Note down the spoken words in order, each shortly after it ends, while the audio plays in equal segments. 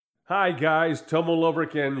Hi guys, Tomo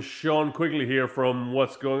Loverick and Sean Quigley here from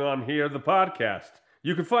What's Going On Here, the podcast.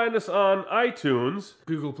 You can find us on iTunes,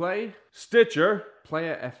 Google Play, Stitcher,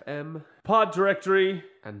 Player FM, Pod Directory,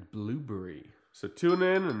 and Blueberry. so tune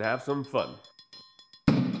in and have some fun.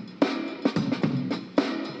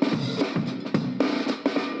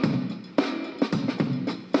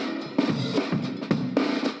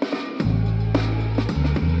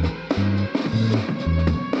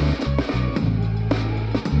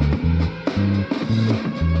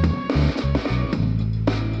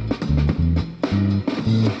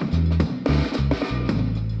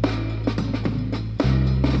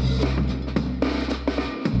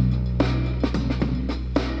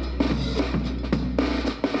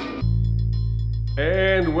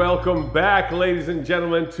 And welcome back, ladies and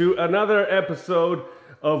gentlemen, to another episode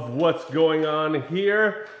of What's Going On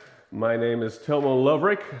Here. My name is Tomo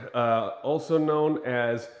Loverick, also known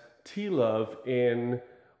as T-Love in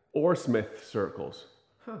Oarsmith circles.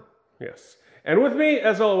 Yes. And with me,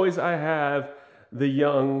 as always, I have the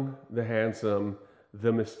young, the handsome,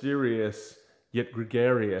 the mysterious, yet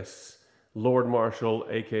gregarious Lord Marshal,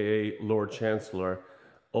 aka Lord Chancellor,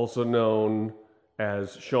 also known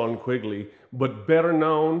as Sean Quigley, but better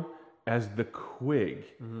known as the Quig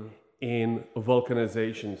in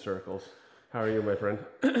vulcanization circles. How are you, my friend?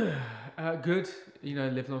 Good. You know,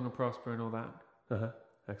 live long and prosper and all that.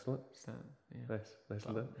 Excellent. So, yeah. Nice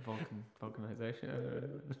to know. Vulcanization.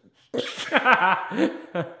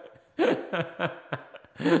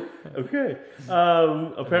 Okay.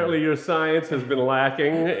 Apparently your science has been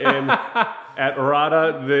lacking at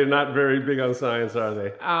RADA. They're not very big on science, are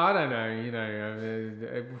they? I don't know. You know,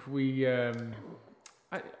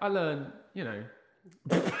 I learned. You know.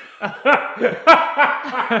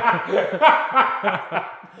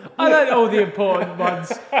 I learned all the important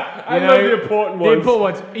ones. I know the important ones. The important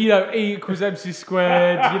ones. You know, E equals MC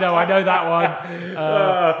squared. You know, I know that one.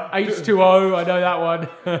 H2O. I know that one.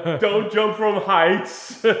 Don't jump from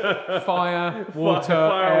heights. Fire, water,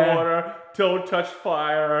 fire, air. water. Don't touch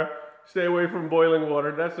fire. Stay away from boiling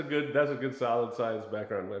water. That's a good solid science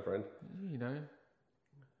background, my friend. You know,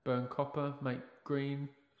 burn copper, make green.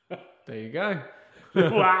 There you go.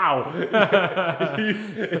 Wow.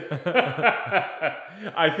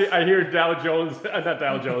 I hear Dow Jones, not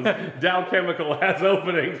Dow Jones, Dow Chemical has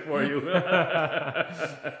openings for you.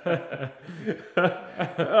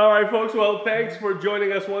 All right, folks. Well, thanks for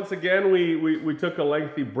joining us once again. We took a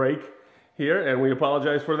lengthy break here, and we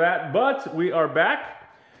apologize for that. But we are back,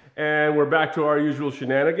 and we're back to our usual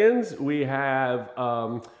shenanigans. We have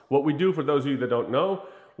what we do, for those of you that don't know,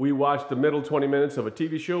 we watch the middle 20 minutes of a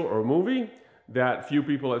TV show or a movie that few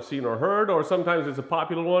people have seen or heard, or sometimes it's a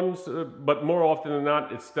popular one, but more often than not,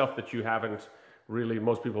 it's stuff that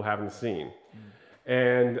most people haven't seen.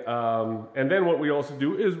 And then what we also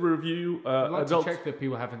do is review I'd like adults. to check that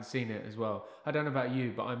people haven't seen it as well. I don't know about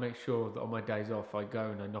you, but I make sure that on my days off, I go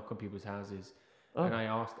and I knock on people's houses. And I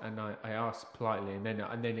ask politely, and then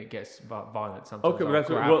it gets violent sometimes. Okay, I'll that's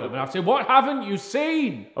grab well, them and I say, "What haven't you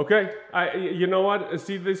seen?" Okay, you know what?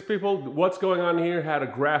 See, these people, What's Going On Here had a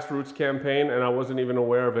grassroots campaign, and I wasn't even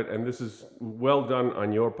aware of it. And this is well done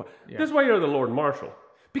on your part. Yeah. This is why you're the Lord Marshal.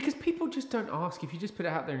 Because people just don't ask. If you just put it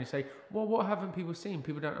out there and you say, "Well, what haven't people seen?"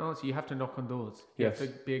 People don't answer. You have to knock on doors. You Yes. have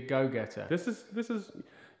to be a go-getter. This is.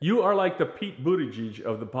 You are like the Pete Buttigieg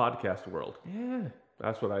of the podcast world. Yeah.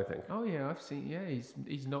 That's what I think. Oh yeah, I've seen. Yeah,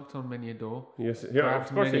 he's knocked on many a door. Yes, yeah, Grabbed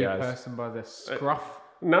of course many he a has. person by the scruff.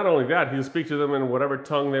 Not only that, he'll speak to them in whatever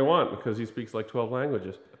tongue they want because he speaks like 12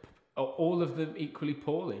 languages. All of them equally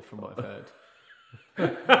poorly, from what I've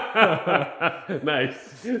heard.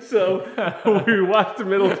 Nice. So we watched the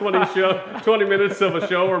middle 20 minutes of a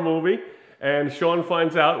show or movie, and Sean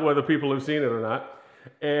finds out whether people have seen it or not.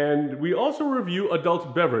 And we also review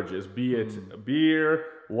adult beverages, be it beer,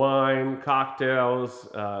 wine, cocktails,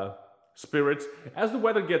 spirits. As the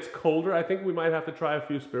weather gets colder, I think we might have to try a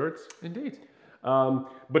few spirits. Indeed.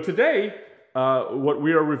 But today, what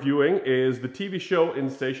we are reviewing is the TV show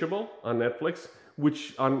Insatiable on Netflix,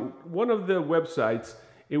 which on one of the websites,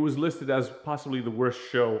 it was listed as possibly the worst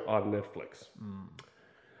show on Netflix.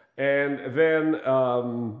 And then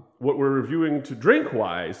what we're reviewing to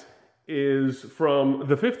drink-wise is from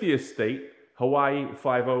the 50th state, Hawaii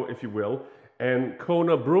 5-0, if you will, and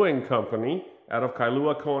Kona Brewing Company out of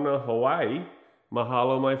Kailua, Kona, Hawaii.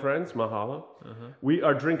 Mahalo, my friends, mahalo. We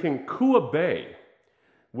are drinking Kua Bay,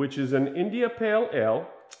 which is an India Pale Ale.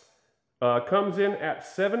 Comes in at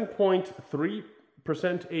 7.3%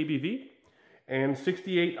 ABV and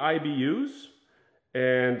 68 IBUs.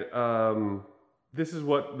 And this is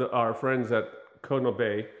what our friends at Kona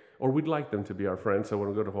Bay, or we'd like them to be our friends. So when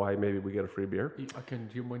we go to Hawaii, maybe we get a free beer. Do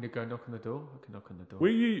you want me to go knock on the door? I can knock on the door.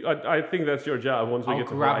 I think that's your job once we I'll get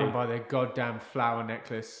to grab Hawaii. them by their goddamn flower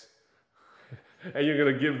necklace. And you're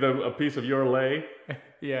going to give them a piece of your lei?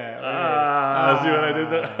 Yeah. See what I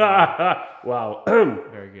did there? Wow.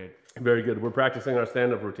 Very good. Very good. We're practicing our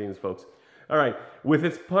stand-up routines, folks. All right. With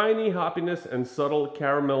its piney hoppiness and subtle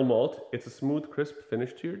caramel malt, it's a smooth, crisp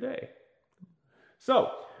finish to your day.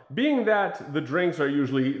 So, being that the drinks are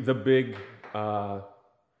usually the big,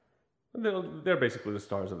 they're basically the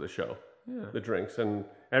stars of the show. Yeah. The drinks, and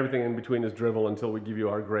everything in between is drivel until we give you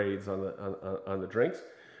our grades on the drinks.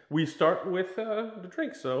 We start with the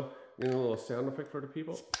drinks. So, a little sound effect for the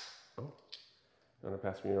people. Oh, you want to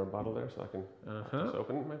pass me your bottle there so I can just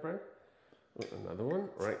open it, my friend? Oh, another one,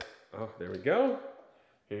 right? Oh, there we go.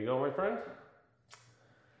 Here you go, my friend.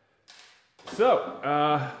 So,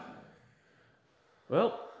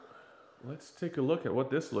 well, let's take a look at what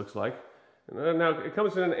this looks like. Now, it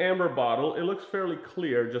comes in an amber bottle. It looks fairly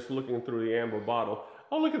clear just looking through the amber bottle.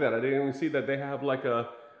 Oh, look at that. I didn't even see that they have like a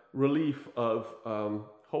relief of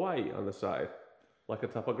Hawaii on the side. Like a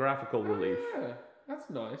topographical relief. Yeah, that's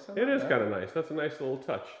nice. It is kind of nice. That's a nice little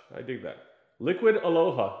touch. I dig that. Liquid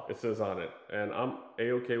Aloha, it says on it. And I'm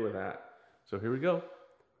A-okay with that. So here we go.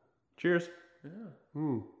 Cheers.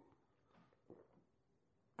 Yeah.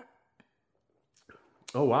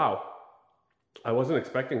 Oh, wow. I wasn't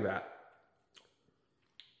expecting that.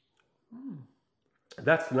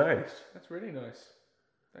 That's nice. That's really nice.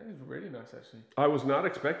 That is really nice, actually. I was not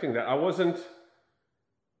expecting that. I wasn't...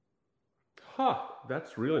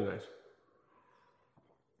 that's really nice.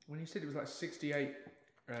 When you said it was like 68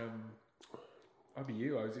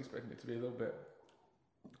 IBU, I was expecting it to be a little bit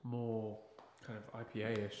more kind of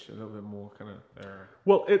IPA-ish, a little bit more kind of...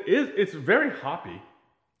 Well, it is. It's very hoppy.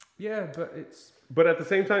 Yeah, but it's... But at the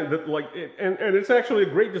same time, and it's actually a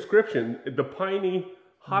great description. The piney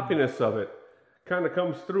hoppiness of it kind of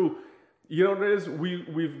comes through. You know what it is?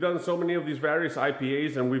 We've done so many of these various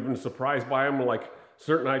IPAs, and we've been surprised by them. Like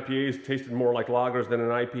certain IPAs tasted more like lagers than an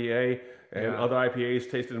IPA, and other IPAs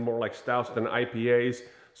tasted more like stouts than IPAs.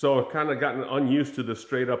 So I've kind of gotten unused to the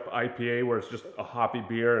straight up IPA where it's just a hoppy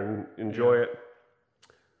beer and enjoy it.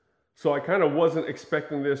 So I kind of wasn't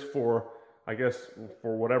expecting this for, I guess,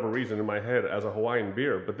 for whatever reason in my head as a Hawaiian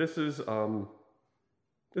beer. But this is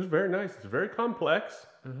very nice. It's very complex,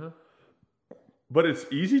 but it's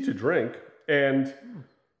easy to drink. And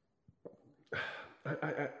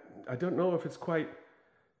I don't know if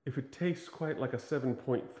it tastes quite like a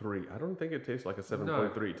 7.3. I don't think it tastes like a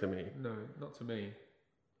 7.3 to me. No, not to me.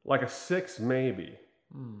 Like a 6 maybe.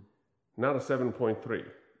 Not a 7.3.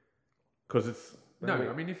 Because it's...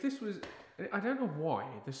 I mean, if this was... I don't know why.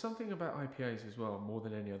 There's something about IPAs as well, more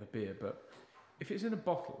than any other beer, but if it's in a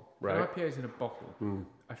bottle, right. If an IPA is in a bottle,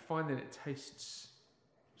 I find that it tastes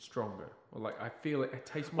stronger. Or like, I feel it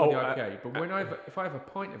tastes more the IPA. But if I have a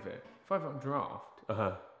pint of it, if I have it on draft,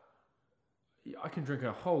 I can drink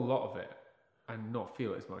a whole lot of it and not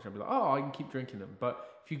feel it as much. I'll be like, I can keep drinking them.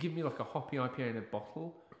 But if you give me like a hoppy IPA in a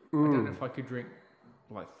bottle, I don't know if I could drink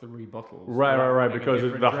like 3 bottles. Right, because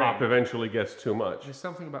the hop eventually gets too much. There's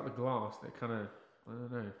something about the glass that kind of, I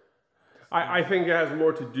don't know. I think it has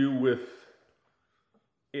more to do with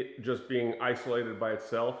it just being isolated by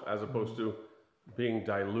itself as opposed to being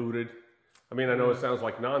diluted. I mean, I know it sounds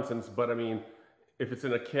like nonsense, but I mean, if it's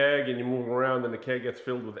in a keg and you move around, then the keg gets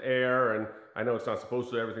filled with air, and I know it's not supposed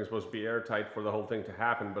to, everything's supposed to be airtight for the whole thing to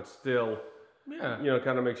happen, but still, it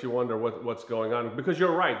kind of makes you wonder what's going on. Because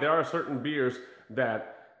you're right, there are certain beers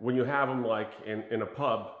that when you have them like in a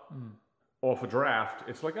pub off a draft,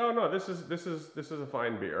 it's like, oh no, this is a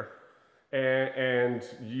fine beer. And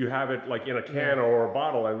you have it like in a can or a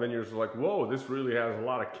bottle, and then you're just like, whoa, this really has a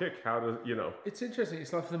lot of kick. How does, It's interesting.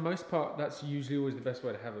 It's like, for the most part, that's usually always the best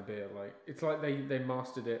way to have a beer. Like, it's like they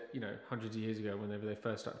mastered it, hundreds of years ago whenever they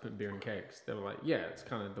first started putting beer in kegs. They were like, yeah, it's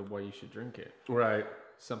kind of the way you should drink it. Right.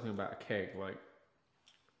 Something about a keg, like.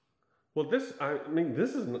 Well, this is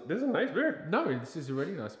a nice beer. No, this is a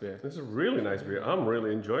really nice beer. This is a really nice beer. I'm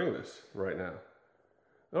really enjoying this right now.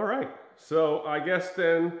 All right. So I guess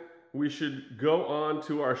then we should go on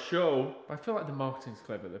to our show. I feel like the marketing's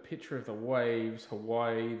clever. The picture of the waves,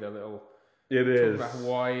 Hawaii, the little... It is. Talk about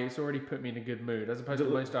Hawaii, it's already put me in a good mood. As opposed to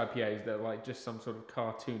most IPAs, they're like just some sort of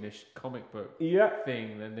cartoonish comic book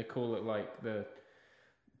thing. Then they call it like the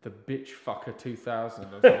bitch fucker 2000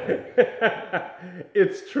 or something.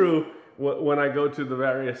 It's true. When I go to the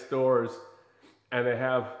various stores and they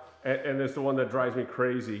have, and it's the one that drives me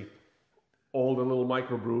crazy, all the little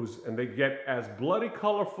microbrews, and they get as bloody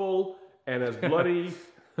colorful and as bloody,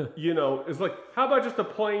 it's like, how about just a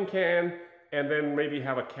plain can and then maybe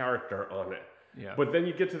have a character on it. Yeah. But then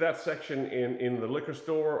you get to that section in the liquor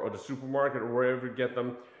store or the supermarket or wherever you get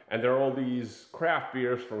them, and there are all these craft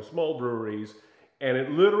beers from small breweries, and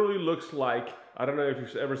it literally looks like, I don't know if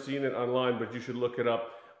you've ever seen it online, but you should look it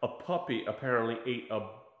up. A puppy apparently ate a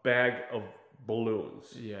bag of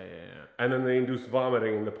balloons. Yeah. And then they induced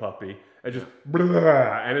vomiting in the puppy. And just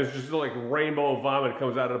blah, and it's just like rainbow of vomit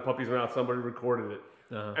comes out of the puppy's mouth. Somebody recorded it.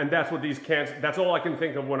 Uh-huh. And that's what these cans, that's all I can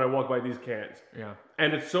think of when I walk by these cans. Yeah.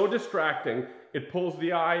 And it's so distracting. It pulls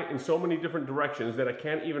the eye in so many different directions that I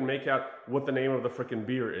can't even make out what the name of the freaking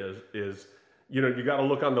beer is. You know, you got to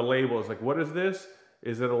look on the label. It's like, what is this?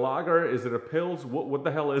 Is it a lager? Is it a Pils? What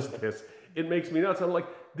the hell is this? It makes me nuts. I'm like,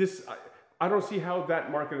 this, I don't see how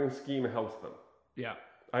that marketing scheme helps them. Yeah.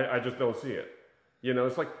 I just don't see it. You know,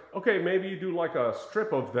 it's like, okay, maybe you do like a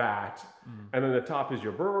strip of that, and then the top is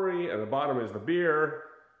your brewery, and the bottom is the beer,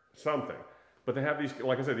 something. But they have these,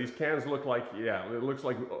 like I said, these cans look like, it looks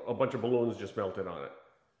like a bunch of balloons just melted on it.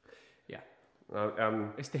 Yeah.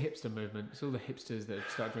 It's the hipster movement. It's all the hipsters that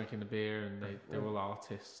start drinking the beer, and they're all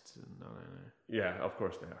artists, and I don't know. Yeah, of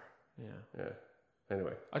course they are. Yeah. Yeah.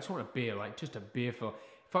 Anyway. I just want a beer, like just a beer for.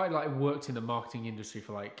 If I like worked in the marketing industry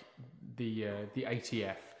for like the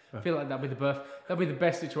ATF, I feel like that'd be the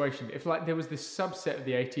best situation. If like there was this subset of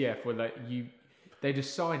the ATF where like they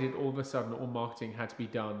decided all of a sudden all marketing had to be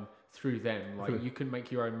done through them. Like you couldn't make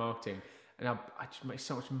your own marketing, and I just make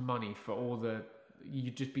so much money for all the.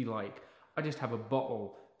 You'd just be like, I just have a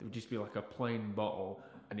bottle that would just be like a plain bottle,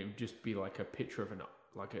 and it would just be like a picture of an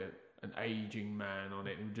aging man on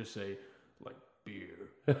it, and it would just say like beer.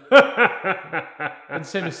 And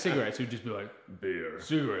same as cigarettes, it would just be like beer.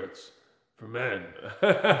 Cigarettes for men.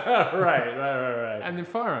 right. And then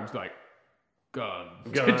firearms like gun.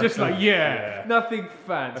 Just like nothing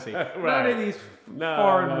fancy. None of these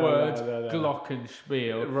foreign words,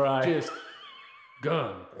 glockenspiel. Right. Just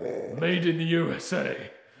gun. Made in the USA.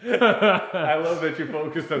 I love that you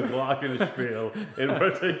focused on glockenspiel in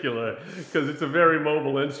particular, because it's a very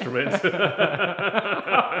mobile instrument. Of course.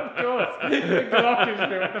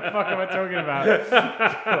 Glockenspiel. What the fuck am I talking about?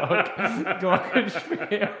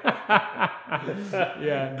 Glockenspiel.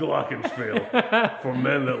 Yeah. Glockenspiel. For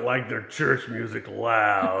men that like their church music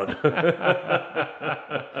loud.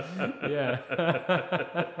 Yeah.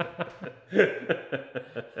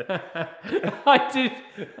 I did.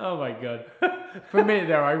 Oh my god. For a minute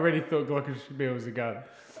there, I really thought glockenspiel was a gun.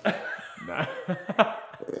 No.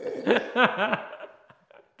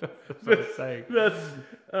 That's what I'm saying.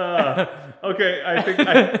 Okay. I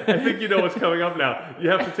think you know what's coming up now. You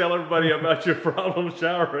have to tell everybody about your problem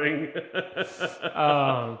showering.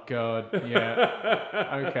 Oh god.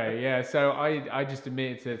 Yeah. Okay. Yeah. So I just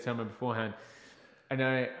admitted to someone beforehand. And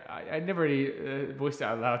I never really voiced it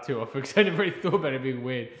out loud too often because I never really thought about it being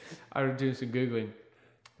weird. I was doing some Googling.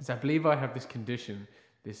 So I believe I have this condition,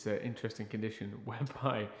 this interesting condition,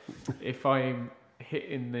 whereby if I'm hit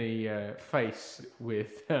in the face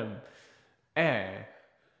with air,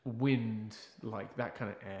 wind, like that kind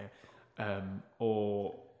of air,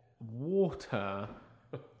 or water,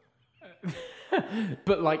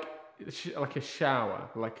 but like a shower,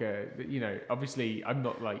 obviously I'm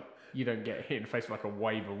not like, you don't get hit in the face with like a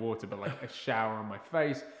wave of water, but like a shower on my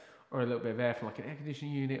face, or a little bit of air from like an air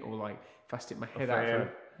conditioning unit, or like if I stick my head out for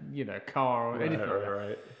a car or anything.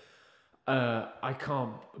 Right. I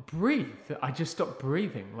can't breathe. I just stop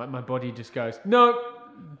breathing. Like my body just goes, no,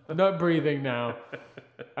 not breathing now.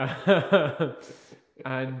 And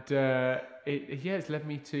it's led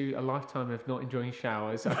me to a lifetime of not enjoying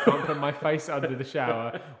showers. I can't put my face under the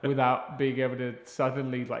shower without being able to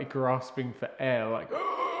suddenly like grasping for air, like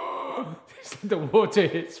the water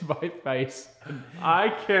hits my face. I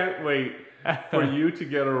can't wait for you to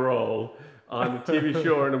get a role on a TV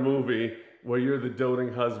show or in a movie where you're the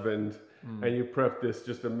doting husband and you prep this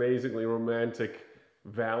just amazingly romantic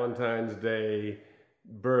Valentine's Day,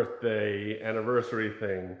 birthday, anniversary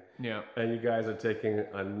thing. Yeah. And you guys are taking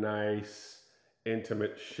a nice,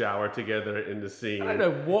 intimate shower together in the scene. I don't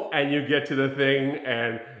know what. And you get to the thing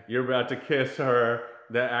and you're about to kiss her,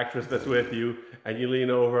 the actress that's with you, and you lean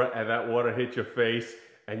over and that water hits your face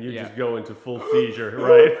and you just go into full seizure,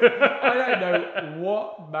 right? I don't know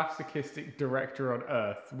what masochistic director on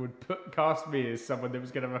earth would cast me as someone that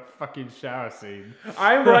was going to have a fucking shower scene.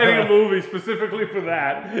 I'm writing a movie specifically for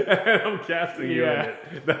that, and I'm casting you in it.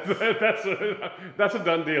 That's a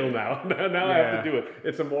done deal now. Now I have to do it.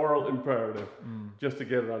 It's a moral imperative just to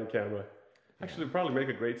get it on camera. Actually, it'd probably make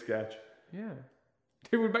a great sketch. Yeah.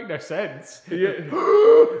 It would make no sense. Yeah.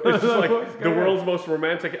 It's just like the world's most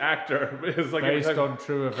romantic actor. It's like based on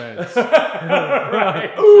true events.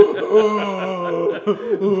 Right.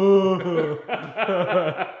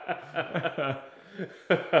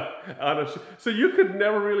 So you could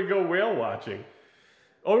never really go whale watching.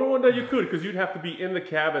 Oh, no, you could, because you'd have to be in the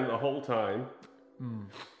cabin the whole time.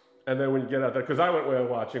 And then when you get out there, because I went whale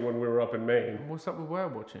watching when we were up in Maine. What's up with whale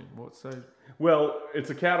watching? What's so? Well, it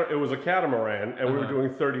was a catamaran, and we were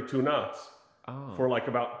doing 32 knots for like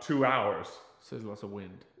about 2 hours. So there's lots of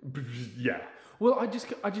wind. Yeah. Well, I just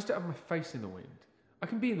don't have my face in the wind. I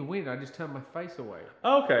can be in the wind. I just turn my face away.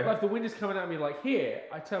 Okay. Like if the wind is coming at me like here,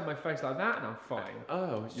 I turn my face like that, and I'm fine.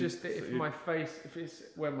 Oh, it's just that if it's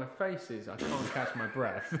where my face is, I can't catch my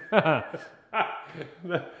breath.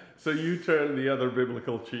 So you turn the other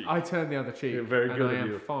biblical cheek. I turn the other cheek. You're very good and of I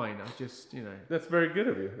you. am fine. I just, That's very good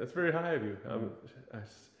of you. That's very high of you.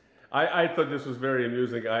 I thought this was very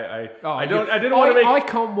amusing. I didn't want to make. I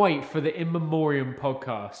can't wait for the In Memoriam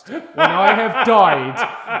podcast when I have died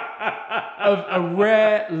of a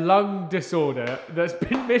rare lung disorder that's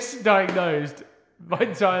been misdiagnosed my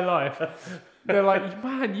entire life. They're like,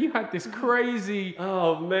 man, you had this crazy.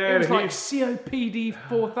 Oh man, it was like COPD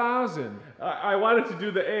 4000. I wanted to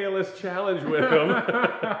do the ALS challenge with him.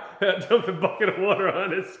 I dumped a bucket of water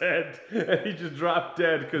on his head, and he just dropped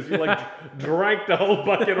dead because he drank the whole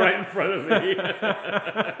bucket right in front of me.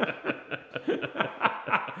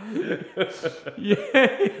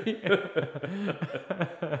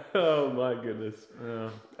 Oh my goodness. Yeah.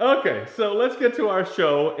 Okay, so let's get to our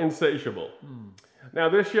show, Insatiable. Now,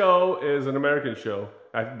 this show is an American show.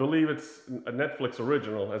 I believe it's a Netflix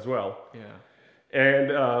original as well. Yeah.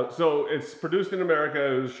 And so it's produced in America.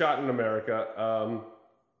 It was shot in America.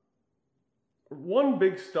 One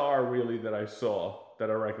big star, really, that I saw that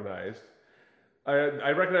I recognized.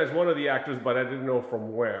 I recognized one of the actors, but I didn't know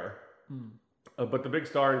from where. But the big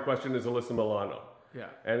star in question is Alyssa Milano. Yeah.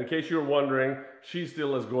 And in case you were wondering, she's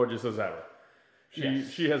still as gorgeous as ever.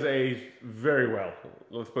 She has aged very well.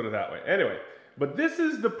 Let's put it that way. Anyway. But this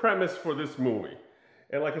is the premise for this movie.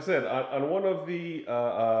 And like I said, on one of the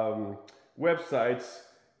websites,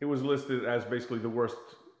 it was listed as basically the worst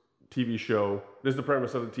TV show. This is the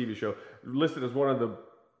premise of the TV show. Listed as one of the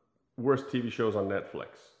worst TV shows on Netflix.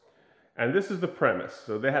 And this is the premise.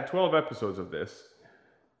 So they had 12 episodes of this.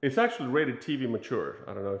 It's actually rated TV mature.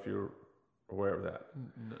 I don't know if you're aware of that.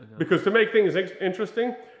 No. Because to make things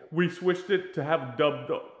interesting, we switched it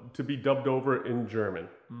to be dubbed over in German.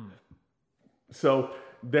 So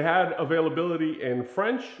they had availability in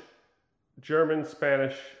French, German,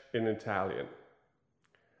 Spanish, and Italian.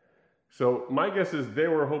 So my guess is they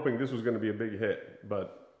were hoping this was going to be a big hit,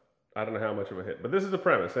 but I don't know how much of a hit. But this is the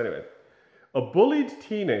premise anyway. A bullied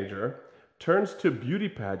teenager turns to beauty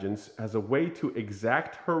pageants as a way to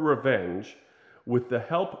exact her revenge with the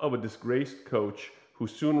help of a disgraced coach who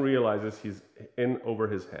soon realizes he's in over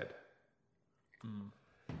his head.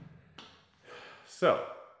 So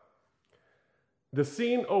the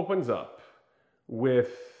scene opens up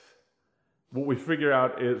with what we figure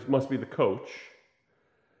out must be the coach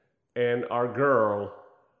and our girl.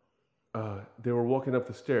 They were walking up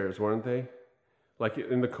the stairs, weren't they? Like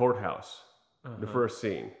in the courthouse, the first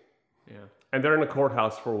scene. Yeah. And they're in the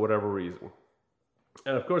courthouse for whatever reason.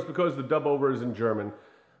 And of course, because the dub over is in German,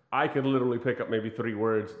 I could literally pick up maybe 3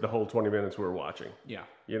 words the whole 20 minutes we were watching. Yeah.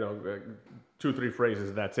 2, 3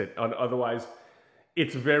 phrases, that's it. Otherwise,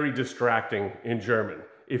 it's very distracting in German.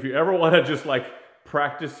 If you ever want to just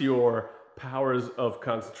practice your powers of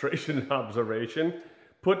concentration and observation,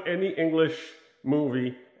 put any English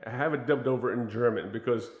movie, have it dubbed over in German,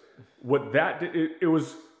 because what that did, it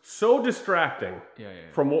was so distracting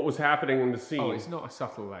from what was happening in the scene. Oh, it's not a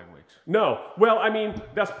subtle language. No. Well, I mean,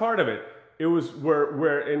 that's part of it. It was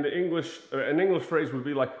where in the English, an English phrase would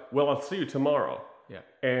be like, well, I'll see you tomorrow. Yeah.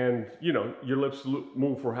 And, your lips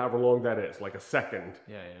move for however long that is, like a second.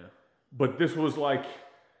 Yeah. But this was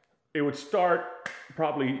it would start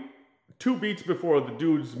probably 2 beats before the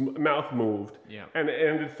dude's mouth moved. Yeah. And it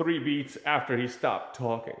ended 3 beats after he stopped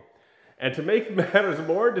talking. And to make matters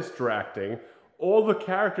more distracting, all the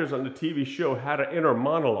characters on the TV show had an inner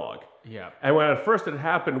monologue. Yeah. And when at first it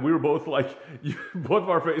happened, we were both both of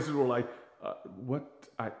our faces were like,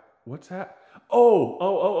 what's that?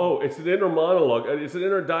 Oh, it's an inner monologue. It's an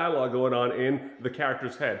inner dialogue going on in the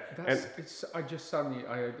character's head. I had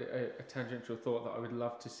a tangential thought that I would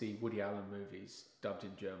love to see Woody Allen movies dubbed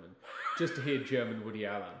in German. Just to hear German Woody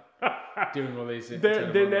Allen doing all these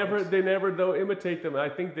they never though imitate them. I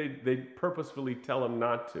think they purposefully tell them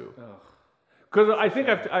not to. Because I think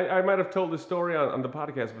I might have told this story on the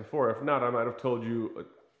podcast before. If not, I might have told you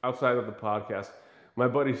outside of the podcast. My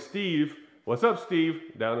buddy Steve, what's up,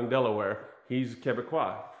 Steve? Down in Delaware. He's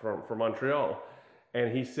Quebecois from Montreal.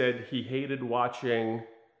 And he said he hated watching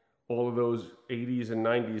all of those 80s and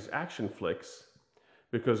 90s action flicks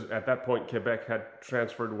because at that point, Quebec had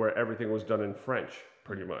transferred where everything was done in French,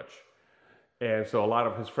 pretty much. And so a lot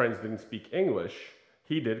of his friends didn't speak English.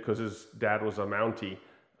 He did because his dad was a Mountie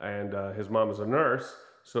and his mom was a nurse.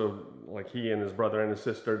 So like he and his brother and his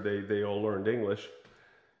sister, they all learned English.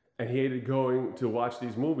 And he hated going to watch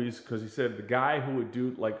these movies because he said the guy who would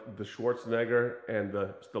do like the Schwarzenegger and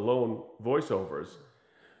the Stallone voiceovers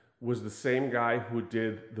was the same guy who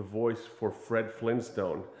did the voice for Fred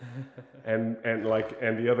Flintstone. and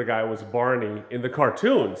the other guy was Barney in the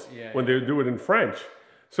cartoons when they would do it in French.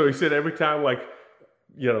 So he said every time like,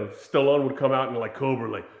 you know, Stallone would come out and like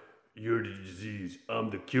Cobra, like, you're the disease, I'm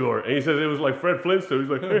the cure. And he says it was like Fred Flintstone. He's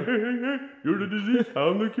like, hey, you're the disease,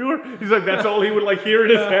 I'm the cure. He's like, that's all he would like hear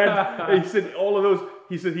in his head. And he said all of those,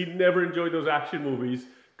 he said he never enjoyed those action movies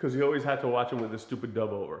because he always had to watch them with a stupid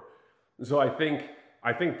dub over. So I think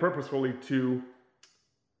purposefully to,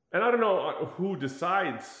 and I don't know who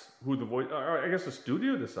decides who the voice, or I guess the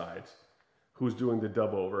studio decides who's doing the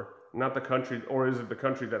dub over, not the country, or is it the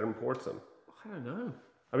country that imports them? I don't know.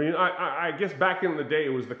 I mean, I guess back in the day,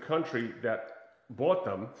 it was the country that bought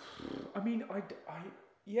them. I mean,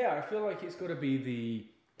 I feel like it's got to be the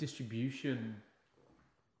distribution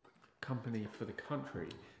company for the country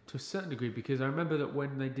to a certain degree, because I remember that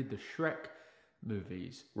when they did the Shrek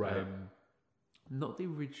movies, right? Not the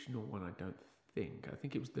original one, I don't think. I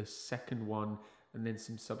think it was the second one and then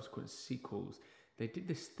some subsequent sequels. They did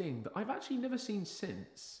this thing that I've actually never seen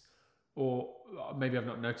since, or maybe I've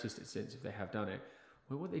not noticed it since if they have done it.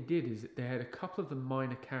 Well, what they did is that they had a couple of the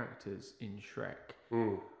minor characters in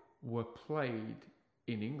Shrek were played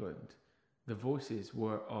in England. The voices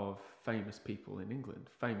were of famous people in England,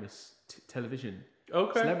 famous television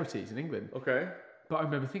celebrities in England. Okay. But I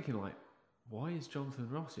remember thinking, like, why is Jonathan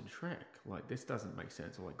Ross in Shrek? Like, this doesn't make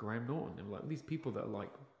sense. Or like Graham Norton. And like these people that are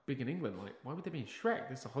like big in England, like, why would they be in Shrek?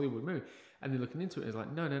 This is a Hollywood movie. And they're looking into it, it's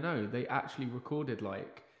like, no. They actually recorded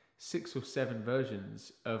like 6 or 7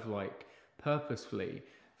 versions of like purposefully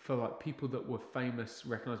for like people that were famous,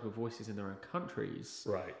 recognizable voices in their own countries,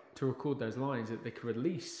 right? To record those lines that they could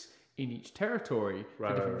release in each territory for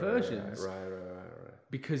different versions, right.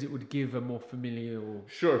 Because it would give a more familial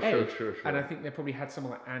edge. Sure. And I think they probably had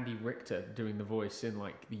someone like Andy Richter doing the voice in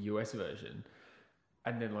like the US version,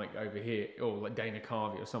 and then like over here, or like Dana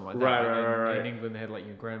Carvey or something like that. Right. In England, they had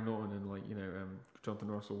like Graham Norton and like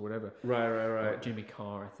Jonathan Ross or whatever. Right. Like Jimmy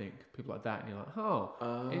Carr, I think, people like that, and you're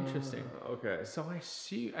like, interesting. Okay. So I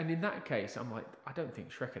assume, and in that case, I'm like, I don't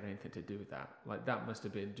think Shrek had anything to do with that. Like that must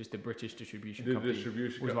have been just the British distribution company.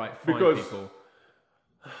 Was like find people.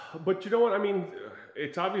 But you know what? I mean,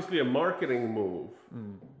 it's obviously a marketing move.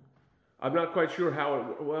 I'm not quite sure how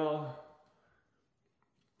it. Well,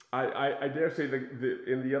 I dare say that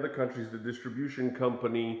in the other countries, the distribution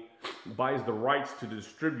company buys the rights to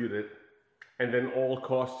distribute it, and then all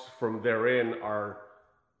costs from therein are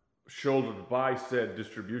shouldered by said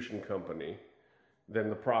distribution company. Then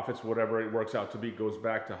the profits, whatever it works out to be, goes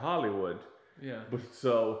back to Hollywood. Yeah. But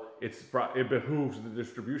so it behooves the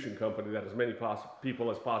distribution company that as many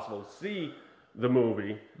people as possible see the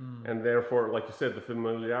movie, and therefore, like you said, the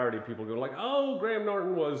familiarity, people go like, oh, Graham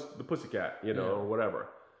Norton was the Pussycat, or whatever.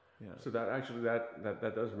 Yeah. So that actually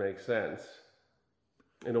that does make sense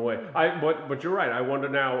in a way. But you're right. I wonder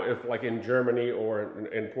now if like in Germany or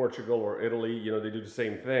in Portugal or Italy, they do the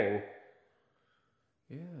same thing.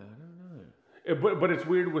 Yeah, I don't know. But it's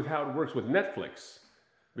weird with how it works with Netflix.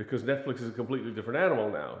 Because Netflix is a completely different animal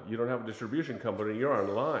now. You don't have a distribution company, you're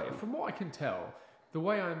online. From what I can tell, the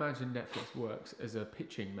way I imagine Netflix works as a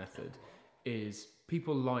pitching method is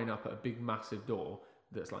people line up at a big massive door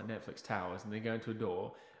that's like Netflix Towers, and they go into a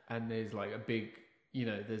door and there's like a big,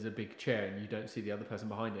 there's a big chair and you don't see the other person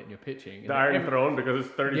behind it and you're pitching. The Iron Throne because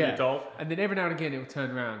it's 30 feet tall. And then every now and again it will turn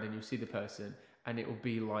around and you'll see the person and it will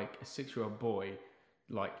be like a 6-year-old boy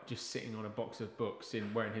like just sitting on a box of books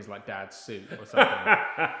wearing his like dad's suit or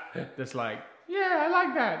something. That's like, yeah, I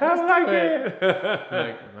like that. I like it.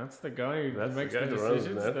 Like, that's the guy who makes the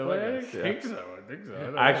decisions. I think so.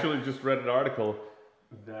 I actually just read an article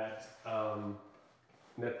that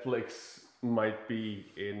Netflix might be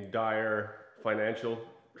in dire financial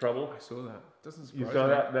trouble. I saw that. Doesn't surprise me. You saw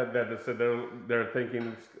that they said they're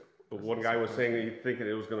thinking. One guy was saying that he's thinking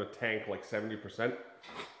it was going to tank like 70%.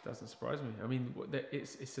 Doesn't surprise me. I mean,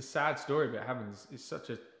 it's a sad story, but it happens. It's such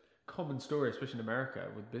a common story, especially in America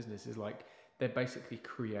with business. Is like they basically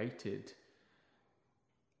created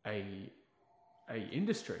a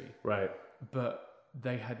industry, right? But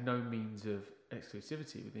they had no means of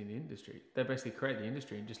exclusivity within the industry. They basically created the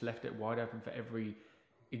industry and just left it wide open for every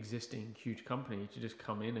existing huge company to just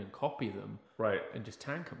come in and copy them, right, and just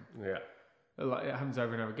tank them. Yeah. Like, it happens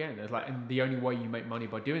over and over again. It's like, and the only way you make money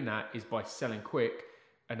by doing that is by selling quick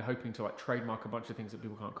and hoping to like trademark a bunch of things that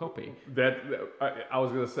people can't copy. I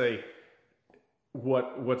was going to say,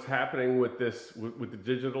 what's happening with this with the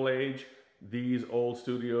digital age, these old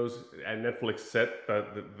studios and Netflix set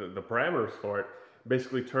the parameters for it,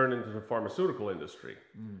 basically turn into the pharmaceutical industry.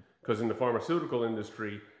 Because in the pharmaceutical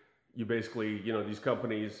industry, you basically, these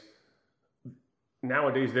companies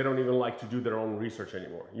nowadays, they don't even like to do their own research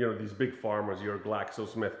anymore. These big pharmas, your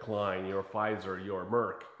GlaxoSmithKline, your Pfizer, your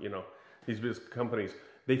Merck, these big companies,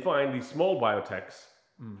 they find these small biotechs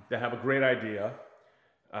that have a great idea,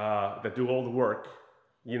 that do all the work,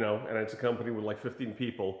 and it's a company with like 15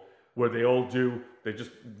 people where they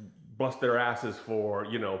just bust their asses for,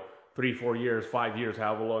 3-4 years, 5 years,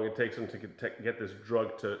 however long it takes them to get this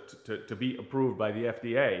drug to be approved by the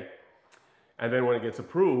FDA. And then when it gets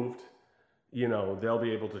approved, they'll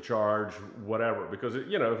be able to charge whatever, because,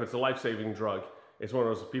 if it's a life-saving drug, it's one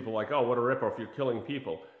of those people like, oh, what a ripoff, you're killing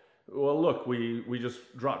people. Well, look, we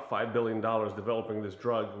just dropped $5 billion developing this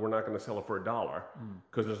drug. We're not going to sell it for $1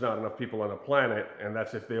 because there's not enough people on the planet, and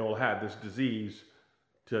that's if they all had this disease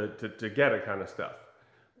to get it kind of stuff.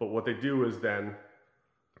 But what they do is then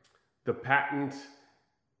the patent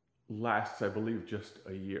lasts, I believe, just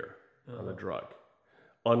a year on the drug.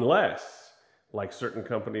 Unless, like certain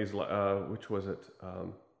companies, which was it?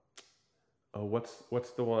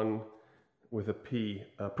 What's the one with a P?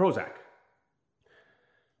 Prozac.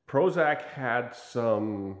 Prozac had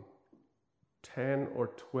some 10 or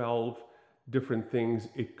 12 different things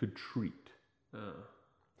it could treat.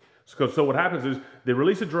 So what happens is they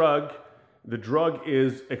release a drug. The drug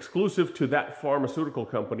is exclusive to that pharmaceutical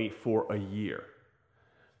company for a year.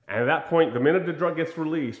 And at that point, the minute the drug gets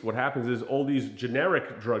released, what happens is all these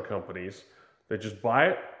generic drug companies, they just buy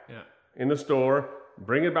it in the store,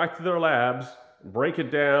 bring it back to their labs, break it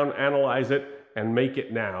down, analyze it, and make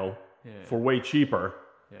it now for way cheaper.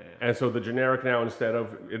 And so the generic now, instead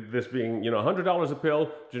of this being, $100 a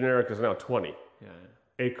pill, generic is now $20.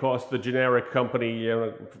 It costs the generic company,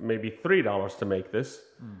 maybe $3 to make this,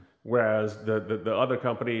 whereas the other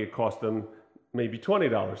company, it costs them maybe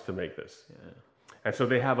 $20 to make this. And so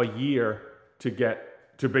they have a year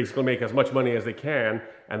to basically make as much money as they can,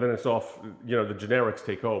 and then it's off, the generics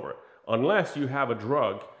take over. Unless you have a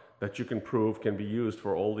drug that you can prove can be used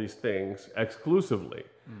for all these things exclusively.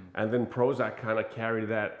 And then Prozac kind of carried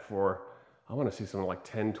that for, I want to say something like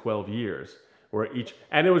 10, 12 years,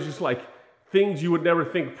 and it was just like things you would never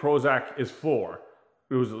think Prozac is for.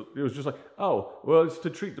 It was just like, oh, well, it's to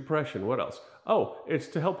treat depression. What else? Oh, it's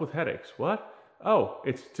to help with headaches. What? Oh,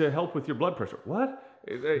 it's to help with your blood pressure. What?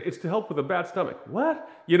 It's to help with a bad stomach. What?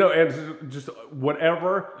 And just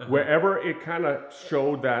whatever, wherever it kind of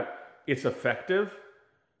showed that it's effective,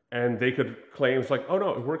 and they could claim it's like, oh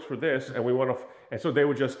no, it works for this, and we want to, and so they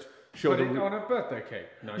would just show put it on a birthday cake.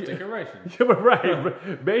 Nice decoration.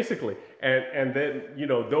 Right, basically, and then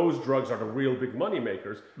those drugs are the real big money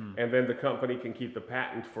makers, and then the company can keep the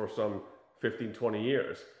patent for some 15, 20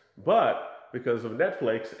 years. But because of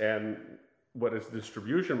Netflix and what its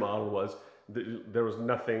distribution model was, there was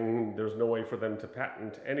no way for them to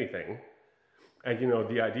patent anything, and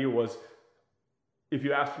the idea was, if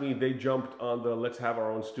you ask me, they jumped on the let's have our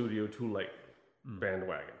own studio too late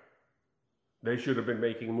bandwagon. They should have been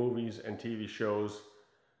making movies and TV shows.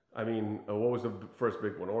 I mean, what was the first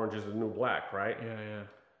big one? Orange is the New Black, right? Yeah.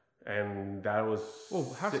 And that was...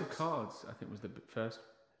 Well, House of Cards, I think, was the first.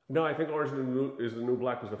 No, I think Orange is the New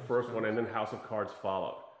Black was the first one, and then House of Cards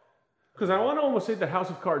followed. Because I want to almost say that House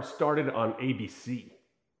of Cards started on ABC.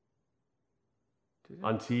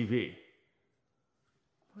 On TV.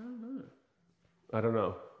 I don't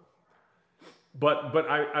know. But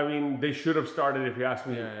I mean, they should have started, if you ask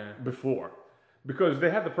me, before. Because they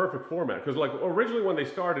had the perfect format. Because like originally when they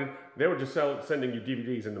started, they were just sending you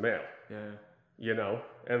DVDs in the mail.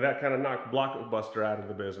 And that kind of knocked Blockbuster out of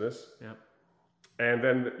the business. And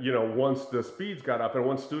then, once the speeds got up and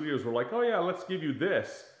once studios were like, oh yeah, let's give you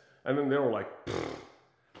this. And then they were like,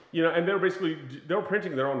 and they were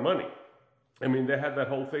printing their own money. I mean, they had that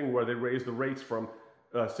whole thing where they raised the rates from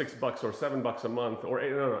 $6 or $7 a month, or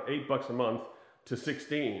 $8 a month to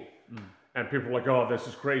 16. And people were like, oh, this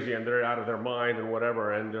is crazy, and they're out of their mind and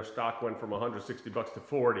whatever, and their stock went from $160 to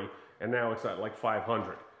 40, and now it's at like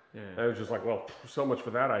 500. And it was just like, well, so much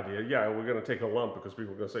for that idea. Yeah, we're going to take a lump because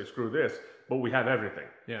people are going to say, screw this, but we have everything.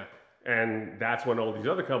 And that's when all these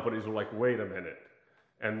other companies were like, wait a minute.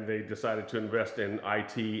 And they decided to invest in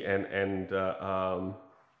IT and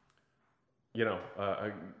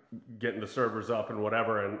getting the servers up and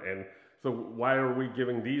whatever. And so why are we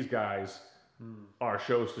giving these guys our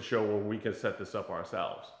shows to show when we can set this up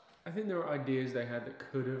ourselves? I think there are ideas they had that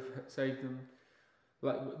could have saved them.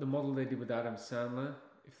 Like the model they did with Adam Sandler,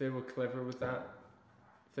 if they were clever with that,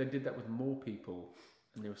 if they did that with more people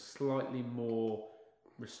and they were slightly more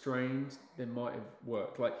restrained, they might have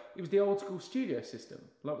worked. Like it was the old school studio system,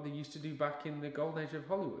 like what they used to do back in the golden age of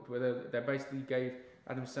Hollywood, where they basically gave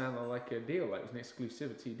Adam Sandler like a deal, like it was an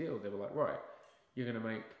exclusivity deal. They were like, right, you're going to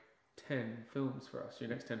make 10 films for us. Your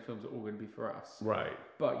next 10 films are all going to be for us. Right.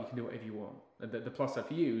 But you can do whatever you want. And the plus side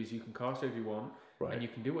for you is you can cast whoever you want, right, and you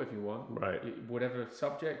can do whatever you want. Right. Whatever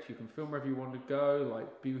subject, you can film wherever you want to go,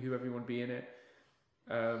 like be whoever you want to be in it.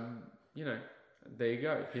 There you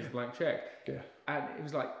go. Here's a blank check. Yeah. And it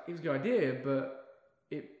was a good idea, but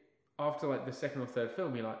after like the second or third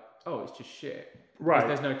film, you're like, oh, it's just shit. Right.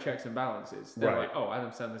 Because there's no checks and balances. They're right. like, oh,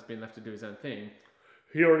 Adam Sandler's been left to do his own thing.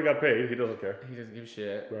 He already got paid. He doesn't care. He doesn't give a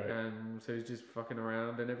shit. Right. And so he's just fucking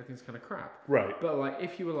around and everything's kind of crap. Right. But like,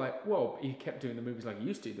 if you were like, well, he kept doing the movies like he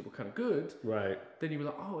used to that were kind of good. Right. Then you were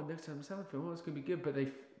like, oh, next Adam Sandler film, oh, it's going to be good. But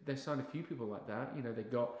they signed a few people like that. You know, they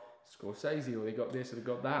got Scorsese or they got this or they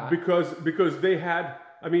got that. Because they had,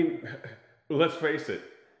 I mean, let's face it,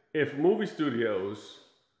 if movie studios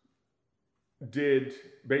did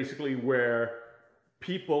basically where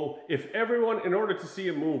people, if everyone, in order to see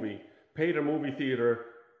a movie, paid a movie theater,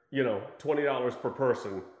 $20 per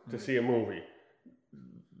person to see a movie,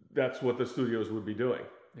 that's what the studios would be doing.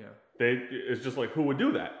 Yeah. It's just like, who would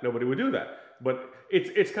do that? Nobody would do that. But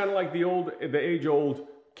it's kind of like the age-old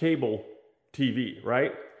cable TV,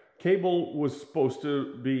 right? Cable was supposed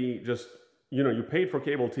to be just, you paid for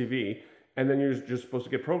cable TV, and then you're just supposed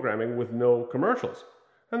to get programming with no commercials.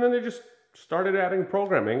 And then they just started adding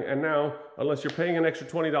programming, and now, unless you're paying an extra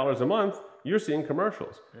 $20 a month, you're seeing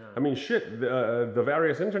commercials. Yeah. I mean, shit, the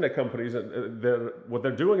various internet companies, what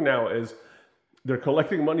they're doing now is they're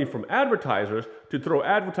collecting money from advertisers to throw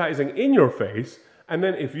advertising in your face, and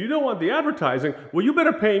then if you don't want the advertising, well, you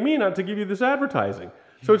better pay me not to give you this advertising.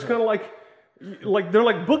 So it's kind of like they're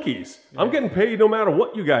like bookies. Yeah. I'm getting paid no matter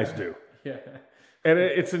what you guys do. Yeah. And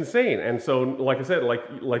it's insane. And so, like I said,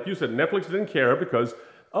 like you said, Netflix didn't care because,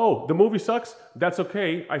 oh, the movie sucks? That's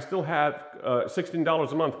okay. I still have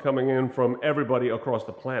 $16 a month coming in from everybody across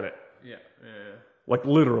the planet. Yeah. Like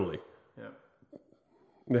literally.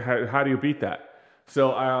 Yeah. How do you beat that?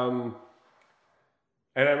 So,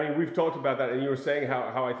 and I mean, we've talked about that, and you were saying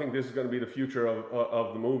how I think this is going to be the future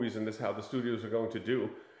of the movies, and this is how the studios are going to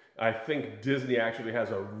do. I think Disney actually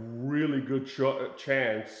has a really good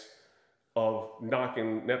chance of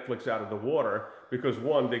knocking Netflix out of the water because,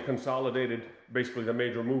 one, they consolidated basically the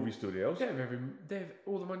major movie studios. They have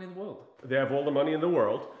all the money in the world. They have all the money in the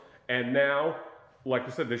world. And now, like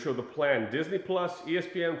I said, they show the plan. Disney Plus,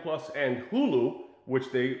 ESPN Plus, and Hulu,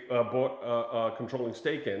 which they bought a controlling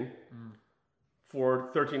stake in, for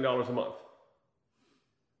 $13 a month.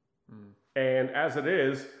 And as it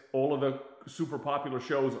is, all of the super popular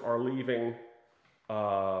shows are leaving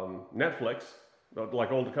Netflix.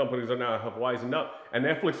 Like all the companies are now have wisened up, and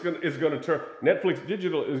Netflix Digital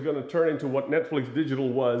is going to turn into what Netflix Digital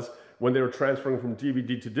was when they were transferring from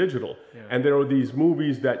DVD to digital. Yeah. And there are these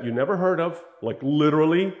movies that you never heard of, like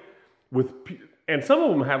literally, and some of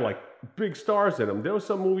them had like big stars in them. There was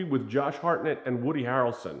some movie with Josh Hartnett and Woody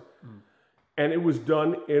Harrelson, and it was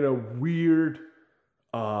done in a weird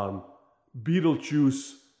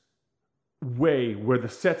Beetlejuice way where the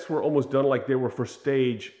sets were almost done like they were for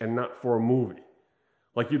stage and not for a movie.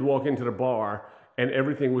 Like you'd walk into the bar and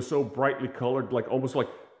everything was so brightly colored,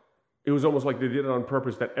 it was almost like they did it on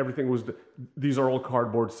purpose, that everything was, these are all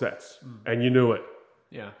cardboard sets, and you knew it.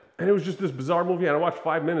 Yeah. And it was just this bizarre movie, and I watched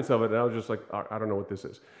 5 minutes of it, and I was just like, I don't know what this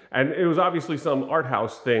is. And it was obviously some art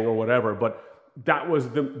house thing or whatever, but that was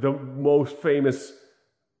the most famous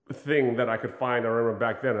thing that I could find. I remember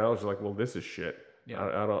back then, and I was like, well, this is shit. Yeah.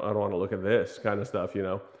 I don't want to look at this kind of stuff,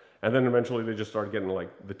 And then eventually they just started getting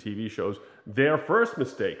like the TV shows. Their first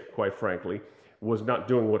mistake, quite frankly, was not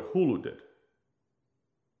doing what Hulu did.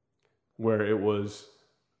 Where it was,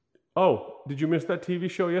 oh, did you miss that TV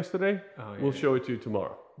show yesterday? Oh, yeah, we'll show it to you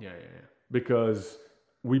tomorrow. Yeah. Because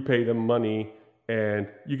we pay them money and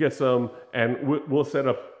you get some, and we'll set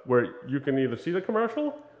up where you can either see the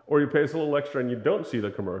commercial or you pay us a little extra and you don't see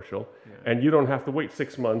the commercial, and you don't have to wait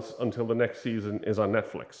 6 months until the next season is on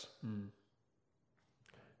Netflix.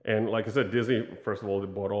 And like I said, Disney, first of all, they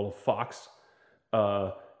bought all of Fox,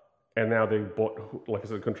 and now they bought, like I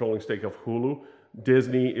said, controlling stake of Hulu.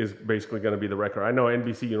 Disney is basically going to be the wrecker. I know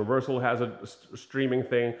NBC Universal has a streaming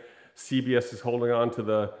thing. CBS is holding on to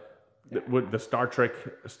with the Star Trek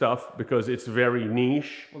stuff because it's very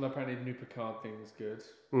niche. Well, apparently the new Picard thing is good.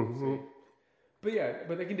 Mm-hmm. But yeah,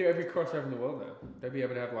 but they can do every crossover in the world now. They'll be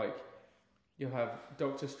able to have like, you'll have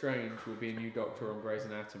Doctor Strange will be a new Doctor on Grey's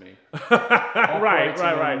Anatomy.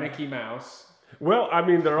 right. Mickey Mouse. Well, I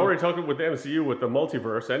mean, they're already talking with the MCU with the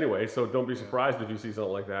multiverse anyway, so don't be surprised if you see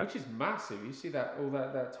something like that. Which is massive. You see that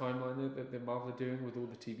timeline that Marvel are doing with all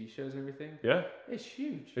the TV shows and everything? Yeah. It's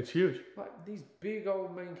huge. It's huge. Like, these big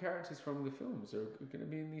old main characters from the films are going to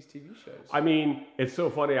be in these TV shows. I mean, it's so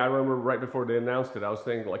funny. I remember right before they announced it, I was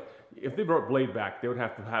thinking, like, if they brought Blade back, they would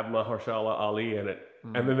have to have Mahershala Ali in it.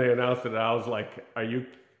 And then they announced it, and I was like, are you...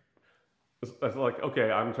 I was like, okay,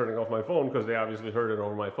 I'm turning off my phone because they obviously heard it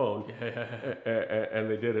over my phone. And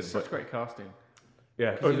they did it. It's such great casting.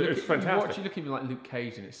 Yeah, it's fantastic. You look at him like Luke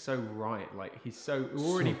Cage, and it's so right. Like, he's so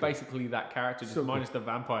already basically that character, just minus the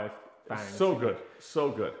vampire fangs. So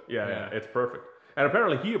good. Yeah, it's perfect. And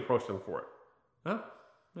apparently he approached them for it. Huh?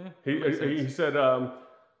 Yeah. He said,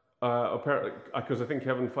 apparently, because I think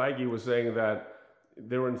Kevin Feige was saying that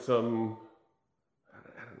they were in some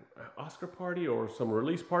Oscar party or some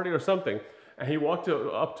release party or something, and he walked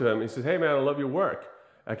up to him. He said, "Hey man, I love your work."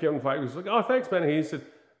 And Kevin Feige was like, "Oh, thanks, man." And he said,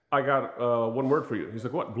 "I got one word for you." He's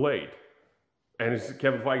like, "What?" "Blade." And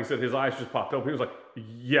Kevin Feige said his eyes just popped open. He was like,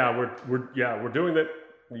 "Yeah, we're doing that."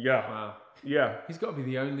 Yeah, wow, yeah. He's got to be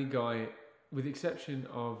the only guy, with the exception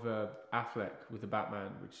of Affleck with the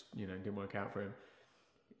Batman, which didn't work out for him.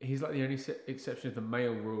 He's like the only exception of the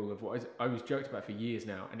male rule of what I was joked about for years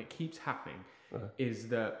now, and it keeps happening, is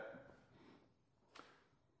that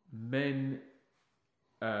men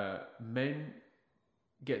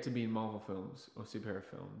get to be in Marvel films or superhero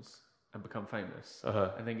films and become famous,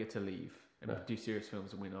 and then get to leave and do serious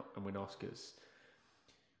films and win Oscars.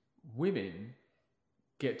 Women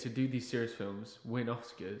get to do these serious films, win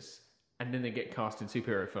Oscars, and then they get cast in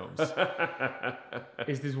superhero films.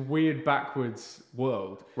 It's this weird backwards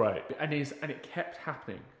world, right? And it kept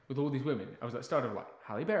happening with all these women. I was like, started like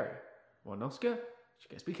Halle Berry won an Oscar, she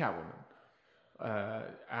gets to be Catwoman.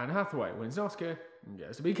 Anne Hathaway wins an Oscar and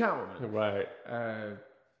gets to be Catwoman. Right.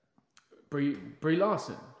 Brie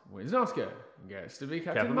Larson wins an Oscar and gets to be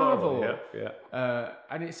Captain Marvel. Yeah.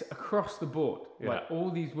 And it's across the board. Yeah. Like, all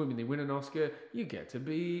these women, they win an Oscar, you get to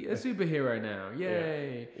be a superhero now.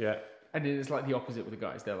 Yay. Yeah. And then it's like the opposite with the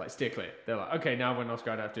guys. They're like, steer clear. They're like, okay, now I win an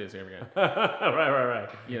Oscar, I don't have to do this. Here we go. Right.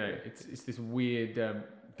 It's this weird...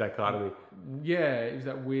 dichotomy. Yeah, it was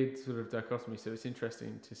that weird sort of dichotomy. So it's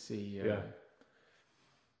interesting to see...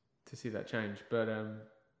 to see that change, but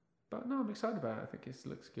no, I'm excited about it. I think it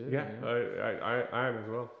looks good. Yeah, I am as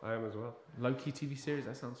well. Low-key TV series,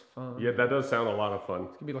 that sounds fun. Yeah, that does sound a lot of fun.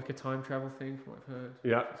 It's gonna be like a time travel thing from what I've heard.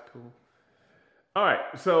 Yeah, it's cool. All right,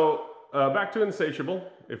 so back to Insatiable.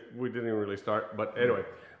 If we didn't even really start, but anyway,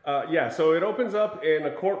 so it opens up in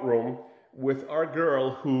a courtroom with our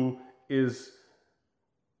girl who is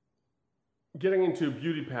getting into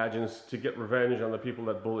beauty pageants to get revenge on the people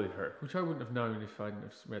that bullied her. Which I wouldn't have known if I hadn't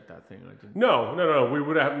have read that thing. I didn't. No. We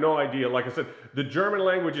would have no idea. Like I said, the German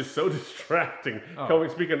language is so distracting.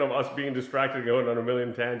 Speaking of us being distracted, going on a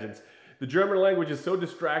million tangents, the German language is so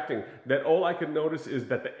distracting that all I could notice is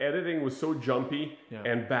that the editing was so jumpy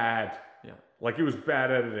and bad. Yeah. Like, it was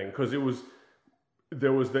bad editing because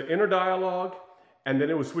there was the inner dialogue. And then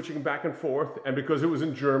it was switching back and forth. And because it was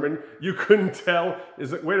in German, you couldn't tell.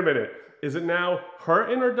 Wait a minute. Is it now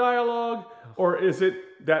her inner dialogue? Or is it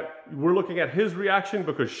that we're looking at his reaction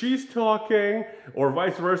because she's talking? Or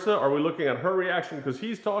vice versa? Are we looking at her reaction because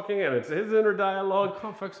he's talking and it's his inner dialogue? I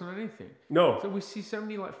can't focus on anything. No. So we see so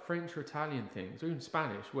many like French or Italian things, or even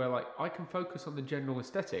Spanish, where like I can focus on the general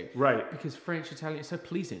aesthetic. Right. Because French, Italian is so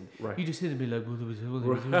pleasing. Right. You just hear them be like,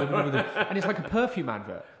 and it's like a perfume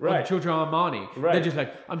advert. Right. Like Giorgio Armani. Right. They're just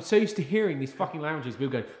like, I'm so used to hearing these fucking languages.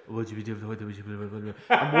 People go,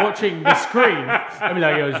 I'm watching the screen. I'm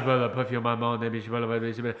like, perfume Armani.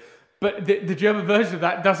 But the German version of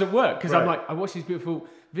that doesn't work because I'm like, I watch these beautiful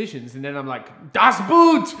visions and then I'm like, Das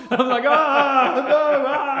Boot! I'm like,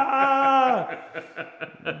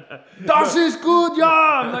 Das ist gut,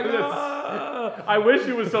 ja! I'm like, I wish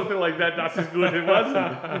it was something like that, Das ist gut. It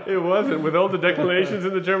wasn't. It wasn't. With all the declinations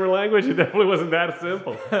in the German language, it definitely wasn't that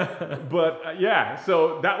simple. But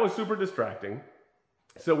so that was super distracting.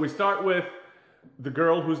 So we start with the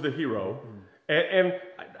girl who's the hero. And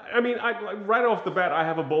I mean, right off the bat, I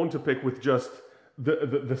have a bone to pick with just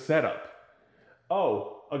the setup.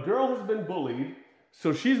 Oh, a girl has been bullied,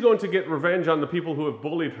 so she's going to get revenge on the people who have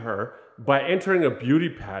bullied her by entering a beauty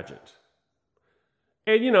pageant.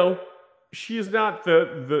 And, she is not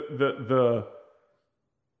the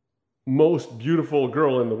most beautiful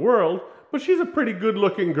girl in the world, but she's a pretty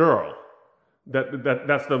good-looking girl.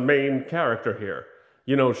 That's the main character here.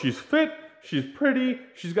 You know, she's fit, she's pretty,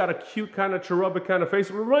 she's got a cute kind of cherubic kind of face.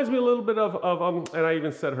 It reminds me a little bit of and I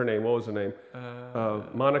even said her name. What was her name?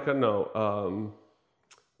 Monica? No.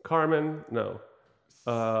 Carmen? No.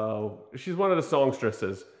 She's one of the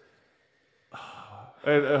songstresses.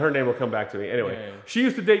 Her name will come back to me. Anyway, she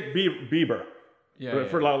used to date Bieber.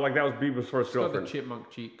 For like that was Bieber's first girlfriend. Got the chipmunk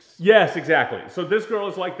cheeks. Yes, exactly. So this girl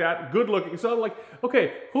is like that, good looking. So I'm like,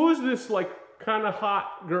 okay, who is this like kind of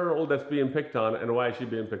hot girl that's being picked on, and why is she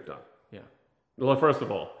being picked on? Yeah. Well, first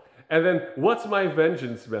of all, and then what's my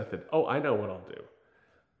vengeance method? Oh, I know what I'll do.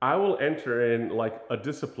 I will enter in like a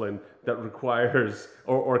discipline that requires,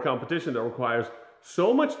 or a competition that requires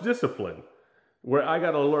so much discipline, where I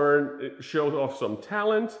got to learn, show off some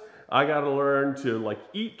talent. I got to learn to like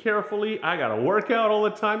eat carefully. I got to work out all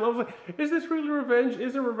the time. I was like, is this really revenge?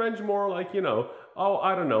 Isn't revenge more like, you know, oh,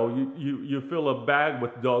 I don't know, you fill a bag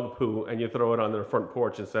with dog poo and you throw it on their front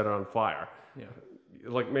porch and set it on fire. Yeah.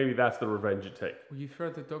 Like maybe that's the revenge you take. Well, you throw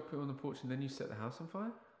the dog poo on the porch and then you set the house on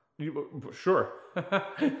fire? Sure.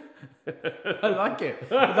 I like it.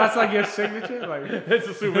 That's like your signature. Like, it's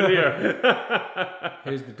a souvenir.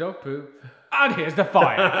 Here's the dog poo, and here's the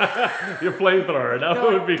fire. Your flamethrower. That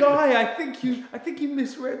would be. Guy, I think you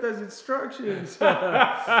misread those instructions.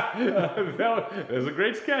 That was a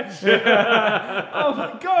great sketch. Oh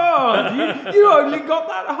my God! You only got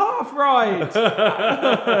that half right.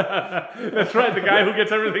 That's right. The guy who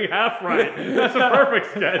gets everything half right. That's a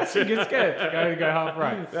perfect sketch. That's a good sketch. The guy who go half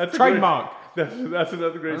right. That's trademark. That's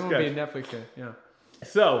another great sketch. Be a Netflix show. Yeah.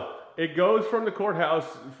 So it goes from the courthouse.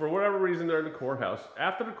 For whatever reason, they're in the courthouse.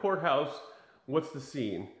 After the courthouse, what's the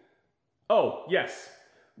scene? Oh, yes.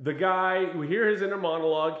 The guy, we hear his inner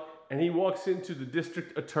monologue, and he walks into the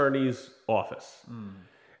district attorney's office.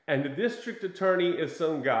 And the district attorney is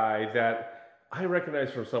some guy that I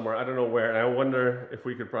recognize from somewhere. I don't know where. And I wonder if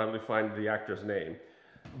we could probably find the actor's name.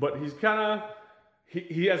 But he's kind of...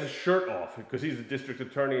 He has a shirt off because he's a district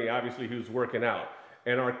attorney. Obviously, he was working out.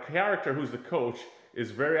 And our character, who's the coach,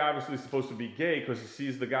 is very obviously supposed to be gay because he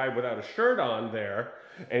sees the guy without a shirt on there,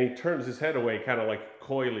 and he turns his head away, kind of like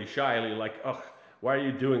coyly, shyly, like, ugh, why are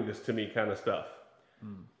you doing this to me kind of stuff.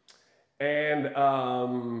 And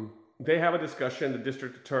they have a discussion, the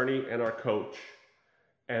district attorney and our coach,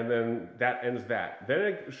 and then that ends that. Then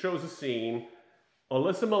it shows a scene.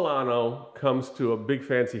 Alyssa Milano comes to a big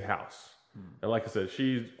fancy house. And like I said,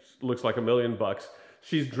 she looks like $1 million.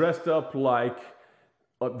 She's dressed up like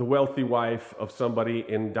the wealthy wife of somebody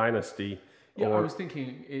in Dynasty. Yeah, I was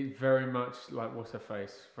thinking it very much like, what's her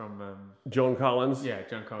face from... Joan Collins? Yeah,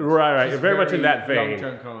 Joan Collins. Right. Very much in that vein.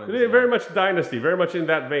 Joan Collins. Very much Dynasty, very much in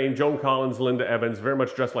that vein. Joan Collins, Linda Evans, very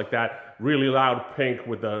much dressed like that. Really loud pink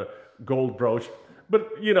with a gold brooch.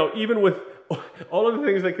 But, you know, even with all of the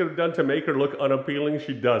things they could have done to make her look unappealing,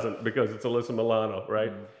 she doesn't because it's Alyssa Milano,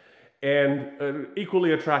 right? And an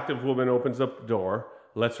equally attractive woman opens up the door,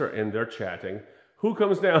 lets her in there chatting. Who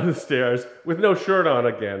comes down the stairs with no shirt on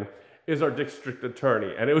again is our district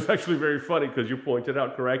attorney. And it was actually very funny because you pointed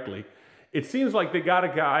out correctly. It seems like they got a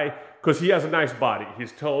guy, because he has a nice body.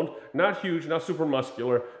 He's toned, not huge, not super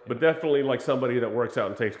muscular, but definitely like somebody that works out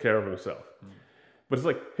and takes care of himself. But it's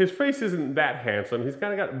like, his face isn't that handsome. He's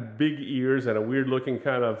kind of got big ears and a weird looking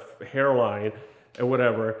kind of hairline and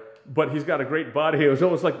whatever. But he's got a great body. It was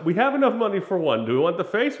almost like, we have enough money for one. Do we want the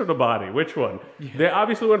face or the body? Which one? Yeah. They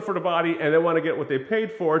obviously went for the body, and they want to get what they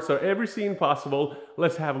paid for. So every scene possible,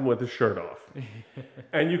 let's have him with his shirt off.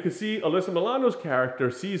 And you can see Alyssa Milano's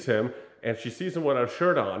character sees him, and she sees him without a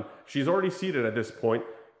shirt on. She's already seated at this point,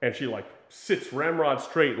 and she like sits ramrod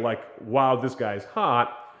straight like, wow, this guy's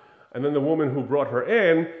hot. And then the woman who brought her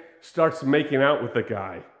in starts making out with the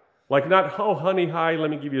guy. Like not, oh, honey, hi,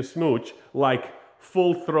 let me give you a smooch. Like,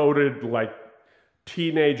 full-throated, like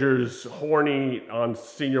teenagers, horny on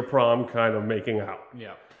senior prom kind of making out.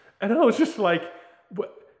 Yeah. And I was just like,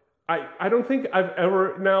 I don't think I've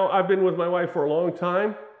ever, now I've been with my wife for a long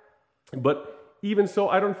time, but even so,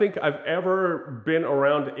 I don't think I've ever been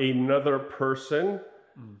around another person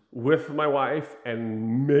with my wife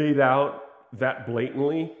and made out that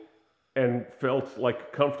blatantly and felt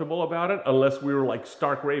like comfortable about it, unless we were like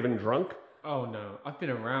stark raving drunk. Oh no, I've been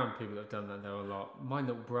around people that have done that though a lot. My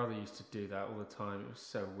little brother used to do that all the time. It was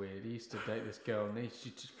so weird. He used to date this girl and they used to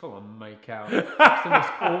just full on make out. It's the most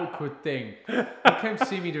awkward thing. He came to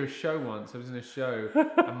see me do a show once. I was in a show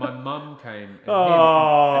and my mum came and,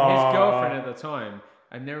 and his girlfriend at the time,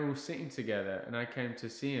 and they were all sitting together, and I came to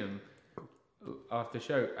see him after the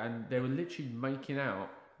show and they were literally making out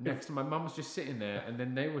next to my mum was just sitting there, and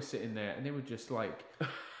then they were sitting there and they were just like...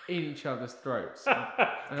 in each other's throats.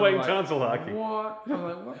 And Playing I'm like, tonsil hockey. What? I'm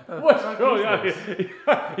like, what the What's fuck going is on? this?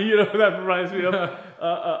 You know, that reminds me of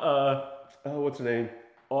what's her name?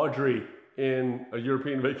 Audrey in A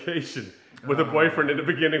European Vacation with a boyfriend in the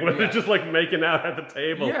beginning when they're just like making out at the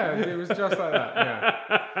table. Yeah, it was just like that.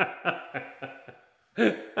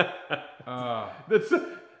 Yeah. That's.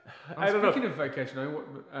 I don't know. Speaking of Vacation,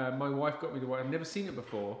 my wife got me to watch. I've never seen it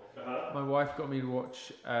before. My wife got me to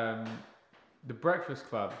watch The Breakfast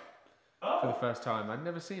Club for the first time. I'd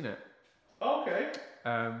never seen it. Okay.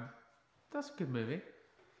 That's a good movie.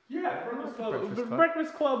 Yeah, The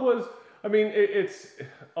Breakfast Club was. I mean, it's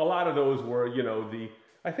a lot of those were, you know,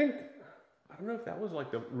 I don't know if that was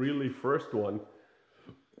like the really first one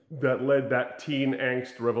that led that teen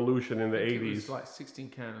angst revolution in the 80s. It was like 16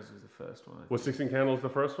 Candles was the first one. Was 16 Candles the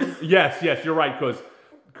first one? yes, you're right, because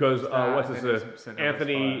what's his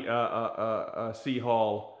Anthony C.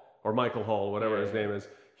 Hall or Michael Hall, whatever his name is.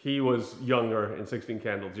 He was younger in 16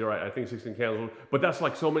 Candles. You're right. I think 16 Candles. But that's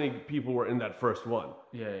like so many people were in that first one.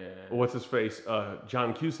 Yeah. What's his face?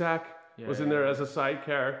 John Cusack was in there as a side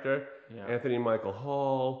character. Yeah. Anthony Michael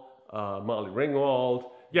Hall, Molly Ringwald.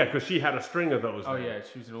 Yeah, because she had a string of those. Oh, yeah.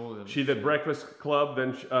 She was in all of them. She did Breakfast Club.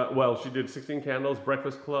 Then, she did 16 Candles,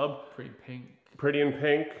 Breakfast Club. Pretty in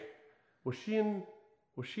Pink. Was she in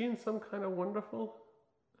Some Kind of Wonderful?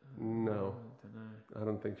 No. I don't know. I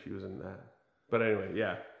don't think she was in that. But anyway,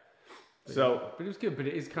 yeah. But it was good, but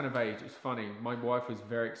it is kind of age. It's funny. My wife was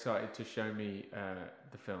very excited to show me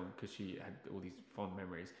the film because she had all these fond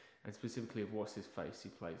memories, and specifically of what's his face. He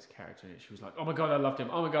plays character in it. She was like, "Oh my god, I loved him!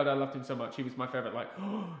 Oh my god, I loved him so much. He was my favorite." Like,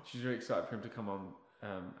 she's really excited for him to come on.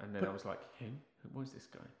 And then I was like, "Him? What is this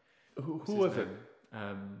guy? Who was it?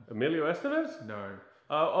 Emilio Estevez? No.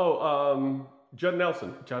 Judd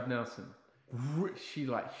Nelson. Judd Nelson. She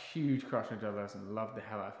like huge crush on Judd Nelson. Loved the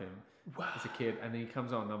hell out of him as a kid, and then he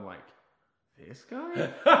comes on, and I'm like, this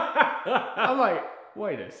guy? I'm like,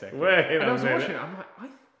 wait a second. And I was watching it, I'm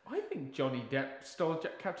like, I think Johnny Depp stole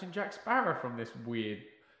Captain Jack Sparrow from this weird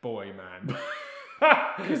boy, man.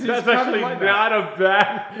 That's actually like not a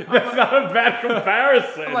bad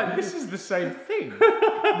comparison. I'm like, this is the same thing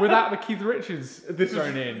without the Keith Richards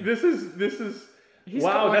thrown in. This is. He's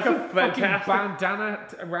wow, got like that's a fantastic fucking bandana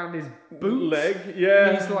around his boots. Leg, yeah.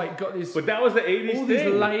 And he's like got this. But that was the 80s all thing. These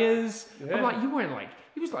layers. Yeah. I'm like, he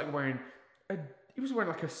was wearing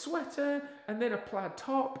like a sweater and then a plaid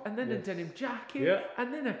top and then a denim jacket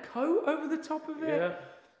and then a coat over the top of it. Yeah.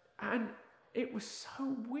 And it was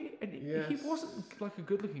so weird. And he wasn't like a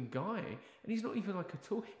good-looking guy, and he's not even like a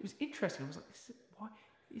tall. It was interesting. I was like, why?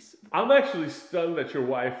 I'm actually stunned that your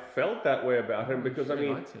wife felt that way about him because, I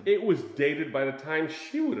mean, it was dated by the time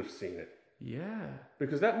she would have seen it. Yeah.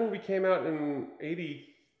 Because that movie came out in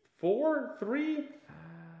 84, 3? I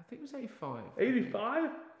think it was 85. 85?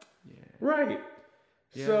 Yeah. Right.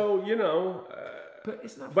 Yeah. So, you know, but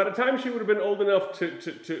it's not by the time she would have been old enough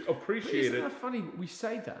to appreciate isn't it. Isn't that funny? We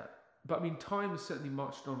say that, but I mean, time has certainly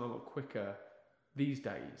marched on a lot quicker these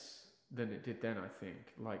days than it did then, I think.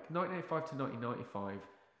 Like 1985 to 1995,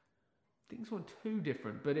 things weren't too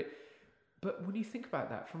different, but when you think about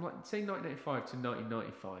that, from like say 1985 to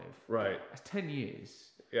 1995, right, that's 10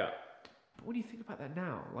 years. Yeah. But when you think about that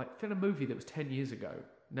now, like for a movie that was 10 years ago,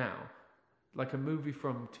 now, like a movie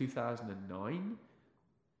from 2009,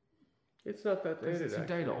 it's not that dated. It's not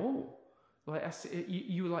dated at all. Like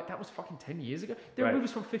you were like, that was fucking 10 years ago. There are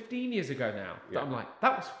movies from 15 years ago now that I'm like,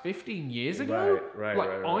 that was 15 years ago. Right. Like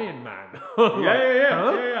Iron Man.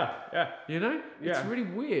 Yeah. You know, it's really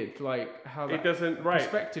weird, like how that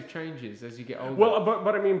perspective changes as you get older. Well,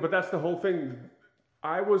 but I mean, but that's the whole thing.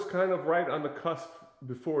 I was kind of right on the cusp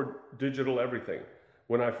before digital everything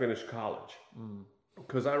when I finished college,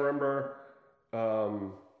 because I remember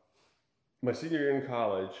my senior year in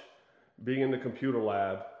college being in the computer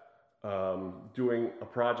lab. Doing a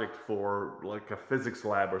project for like a physics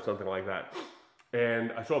lab or something like that.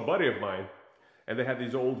 And I saw a buddy of mine, and they had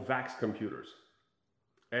these old VAX computers.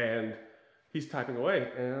 And he's typing away,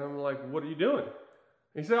 and I'm like, what are you doing?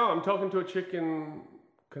 And he said, I'm talking to a chick in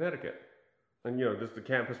Connecticut. And you know,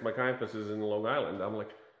 my campus is in Long Island. I'm like,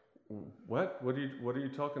 what? What are you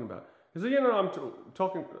talking about? He said, I'm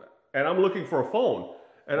talking, and I'm looking for a phone.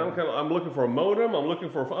 And I'm looking for a modem. I'm looking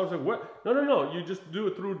for a phone. I was like, what? No. You just do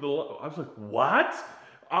it through I was like, what?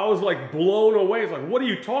 I was like blown away. It's like, what are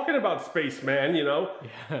you talking about, spaceman? You know?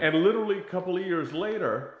 Yeah. And literally a couple of years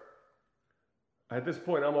later, at this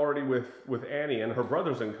point, I'm already with Annie, and her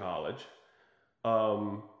brother's in college.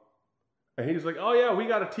 And he's like, oh yeah, we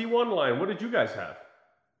got a T1 line. What did you guys have?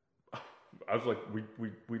 I was like,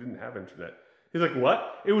 we didn't have internet. He's like,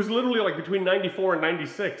 what? It was literally like between 94 and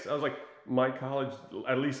 96. I was like, my college,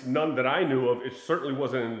 at least none that I knew of, it certainly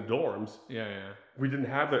wasn't in the dorms. Yeah. We didn't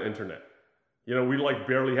have the internet. We like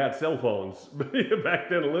barely had cell phones back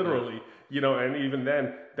then, literally. And even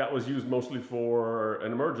then, that was used mostly for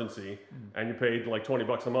an emergency, and you paid like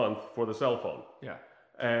 $20 a month for the cell phone. Yeah.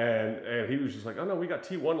 And he was just like, oh no, we got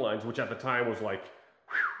T1 lines, which at the time was like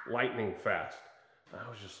lightning fast. I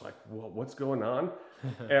was just like, what's going on?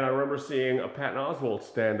 And I remember seeing a Patton Oswalt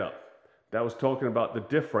stand up that was talking about the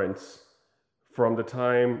difference from the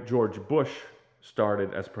time George Bush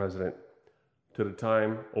started as president to the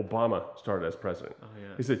time Obama started as president. Oh,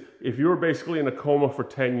 yeah. He said, if you were basically in a coma for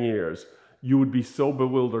 10 years, you would be so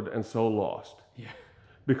bewildered and so lost. Yeah.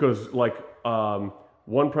 Because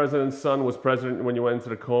one president's son was president when you went into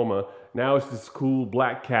the coma. Now it's this cool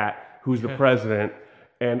black cat who's the president.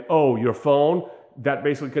 And your phone, that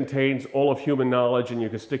basically contains all of human knowledge and you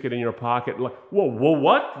can stick it in your pocket. Like, whoa,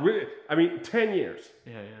 what? Really? I mean, 10 years.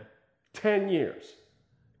 Yeah. 10 years.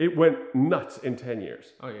 It went nuts in 10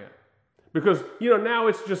 years. Oh, yeah. Because, now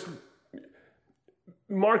it's just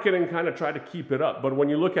marketing kind of try to keep it up. But when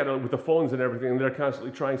you look at it with the phones and everything, they're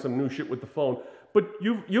constantly trying some new shit with the phone. But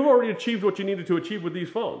you've already achieved what you needed to achieve with these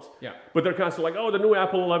phones. Yeah. But they're constantly like, the new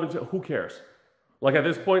Apple 11, who cares? Like at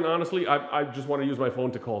this point, honestly, I just want to use my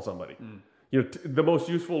phone to call somebody. The most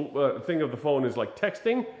useful thing of the phone is like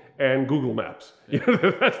texting and Google Maps.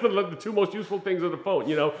 That's the two most useful things of the phone,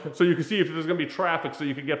 so you can see if there's going to be traffic so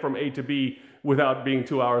you can get from A to B without being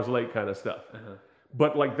 2 hours late kind of stuff.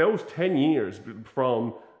 But like those 10 years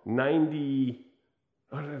from 90,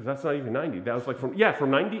 that's not even 90. That was like from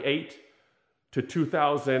 98 to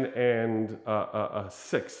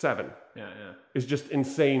 2006, 7. Yeah. It's just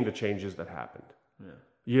insane the changes that happened.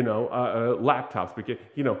 Yeah. Laptops became,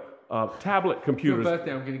 tablet computers. For your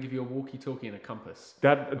birthday, I'm going to give you a walkie-talkie and a compass.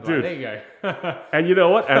 Dude. Like, there you go. And you know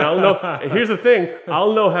what? And I'll know. Here's the thing.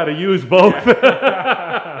 I'll know how to use both.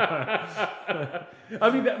 I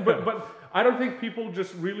mean, but I don't think people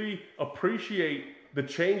just really appreciate the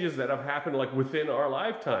changes that have happened like within our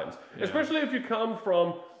lifetimes. Yeah. Especially if you come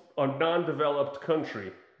from a non-developed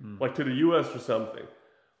country, like to the U.S. or something.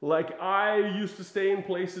 Like I used to stay in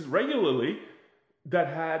places regularly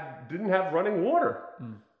that didn't have running water.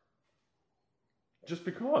 Just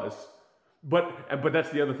because. But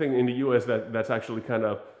that's the other thing in the U.S. that's actually kind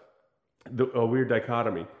of a weird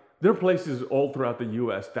dichotomy. There are places all throughout the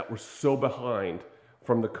U.S. that were so behind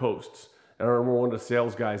from the coasts. And I remember one of the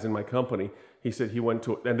sales guys in my company, he said he went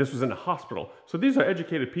to, and this was in a hospital. So these are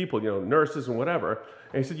educated people, nurses and whatever.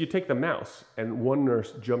 And he said, you take the mouse. And one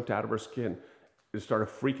nurse jumped out of her skin and started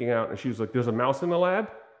freaking out. And she was like, there's a mouse in the lab?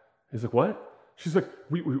 He's like, what? She's like,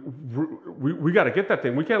 we got to get that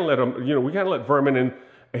thing. We can't let them, we can't let vermin in.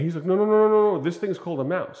 And he's like, no. This thing's called a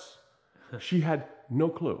mouse. She had no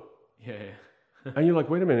clue. Yeah. And you're like,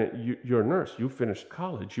 wait a minute, you're a nurse. You finished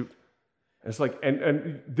college. It's like,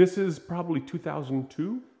 and this is probably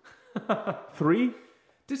 2002, 3.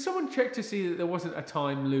 Did someone check to see that there wasn't a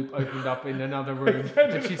time loop opened up in another room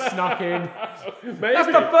and she snuck in? Maybe. That's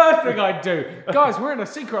the first thing I'd do. Guys, we're in a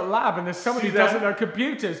secret lab and there's somebody who doesn't know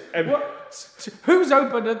computers. Who's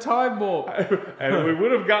opened a time warp? And we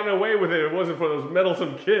would have gotten away with it if it wasn't for those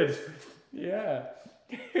meddlesome kids. Yeah.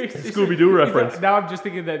 Scooby-Doo reference. Now I'm just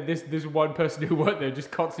thinking that this one person who worked there just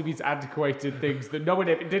constantly meets antiquated things that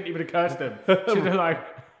it didn't even occur to them. So they're like...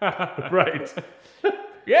 Right.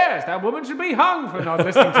 Yes, that woman should be hung for not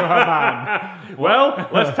listening to her man. Well,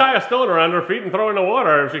 let's tie a stone around her feet and throw her in the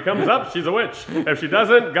water. If she comes up, she's a witch. If she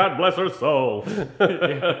doesn't, God bless her soul.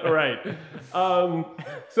 Yeah, right.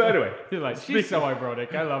 So anyway. You're like, she's so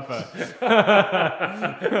ironic. I love her.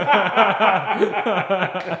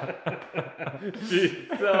 She's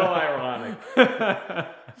so ironic.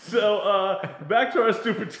 So back to our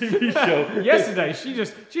stupid TV show. Yesterday, she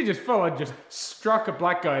just full on just struck a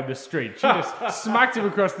black guy in the street. She just smacked him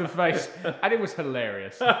across the face, and it was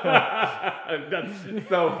hilarious. That's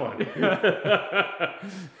so funny.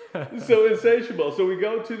 So insatiable. So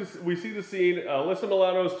we see the scene. Alyssa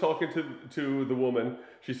Milano's talking to the woman.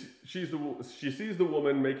 She sees the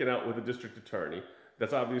woman making out with the district attorney.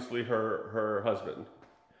 That's obviously her husband,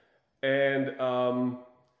 and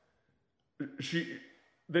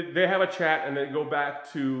They have a chat and then go back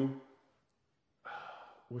to,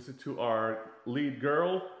 was it to our lead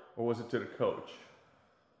girl or was it to the coach?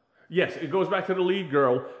 Yes, it goes back to the lead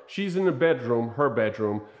girl. She's in the bedroom, her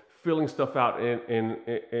bedroom, filling stuff out in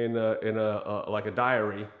a like a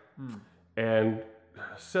diary, and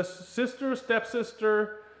stepsister,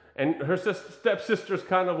 and her stepsister's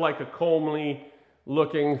kind of like a comely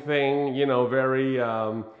looking thing, very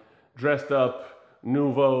dressed up.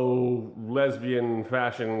 nouveau lesbian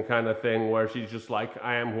fashion kind of thing where she's just like,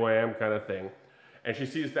 I am who I am kind of thing. And she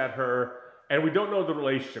sees that and we don't know the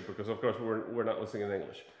relationship because of course we're not listening in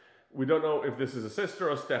English. We don't know if this is a sister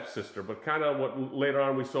or stepsister, but kind of what later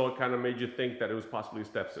on we saw, it kind of made you think that it was possibly a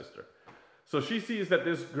stepsister. So she sees that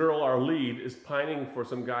this girl, our lead, is pining for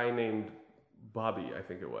some guy named Bobby, I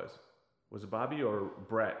think it was. Was it Bobby or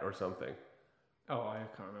Brett or something? Oh, I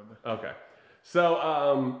can't remember. Okay.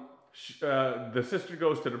 So the sister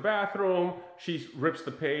goes to the bathroom. She rips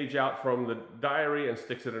the page out from the diary and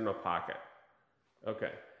sticks it in her pocket.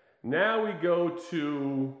 Okay. Now we go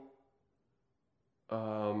to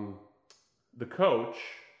the coach,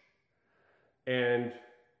 and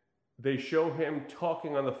they show him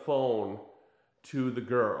talking on the phone to the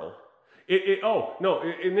girl.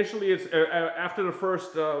 Initially it's after the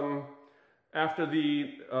first after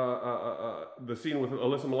the scene with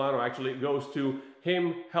Alyssa Milano. Actually, it goes to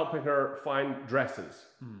him helping her find dresses.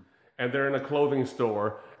 And they're in a clothing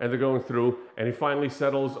store, and they're going through, and he finally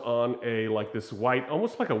settles on this white,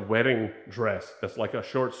 almost like a wedding dress. That's like a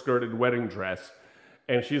short-skirted wedding dress.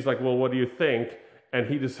 And she's like, well, what do you think? And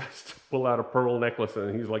he decides to pull out a pearl necklace,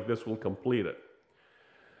 and he's like, this will complete it.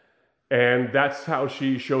 And that's how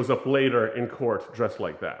she shows up later in court, dressed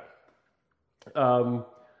like that.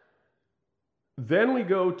 Then we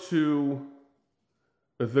go to,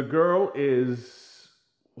 the girl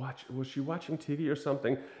was she watching TV or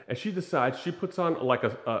something? And she decides, she puts on like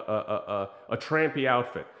a trampy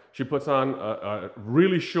outfit. She puts on a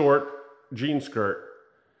really short jean skirt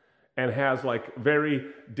and has like very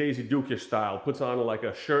Daisy Duke-ish style, puts on like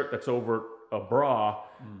a shirt that's over a bra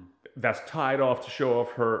that's tied off to show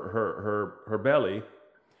off her belly.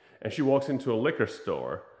 And she walks into a liquor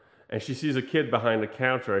store and she sees a kid behind the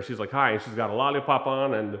counter and she's like, hi, and she's got a lollipop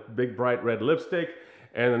on and big bright red lipstick.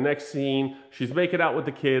 And the next scene, she's making out with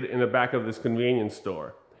the kid in the back of this convenience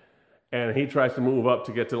store. And he tries to move up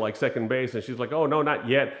to get to like second base, and she's like, oh, no, not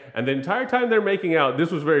yet. And the entire time they're making out,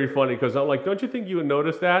 this was very funny, because I'm like, don't you think you would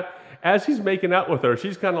notice that? As he's making out with her,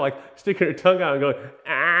 she's kind of like sticking her tongue out and going,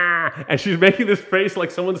 ah! And she's making this face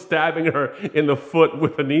like someone's stabbing her in the foot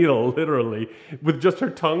with a needle, literally, with just her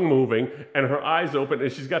tongue moving and her eyes open,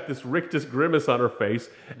 and she's got this rictus grimace on her face,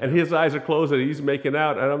 and his eyes are closed, and he's making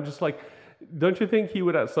out, and I'm just like, don't you think he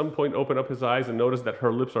would at some point open up his eyes and notice that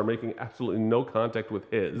her lips are making absolutely no contact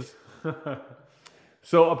with his?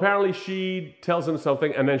 So apparently she tells him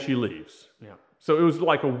something and then she leaves. Yeah. So it was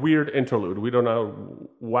like a weird interlude. We don't know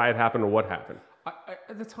why it happened or what happened.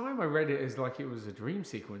 At the time I read it as like it was a dream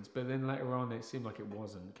sequence, but then later on it seemed like it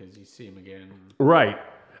wasn't because you see him again. Right.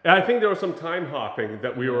 And I think there was some time hopping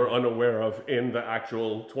that we were unaware of in the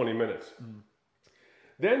actual 20 minutes.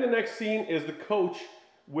 Then the next scene is the coach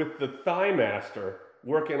with the thigh master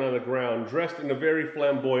working on the ground, dressed in a very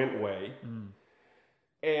flamboyant way.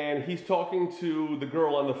 And he's talking to the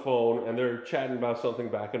girl on the phone, and they're chatting about something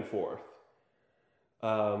back and forth.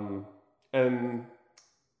 And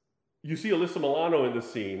you see Alyssa Milano in the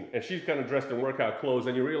scene, and she's kind of dressed in workout clothes,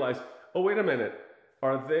 and you realize, oh, wait a minute,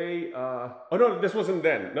 are they... oh, no, this wasn't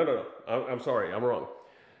then. No. I'm sorry, I'm wrong.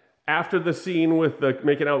 After the scene with the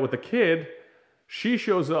making out with the kid, she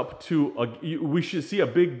shows up to we should see a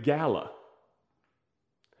big gala.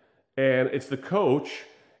 And it's the coach,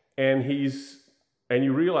 and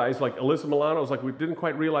you realize, like, Alyssa Milano's like, we didn't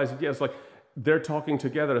quite realize it yet. It's like, they're talking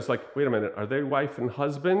together. It's like, wait a minute, are they wife and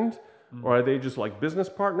husband? Or are they just like business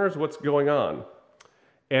partners? What's going on?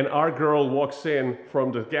 And our girl walks in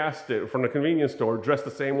from the from the convenience store, dressed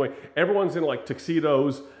the same way. Everyone's in like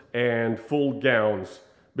tuxedos and full gowns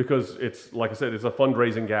because it's, like I said, it's a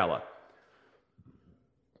fundraising gala.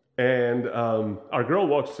 And our girl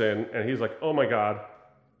walks in, and he's like, oh my God,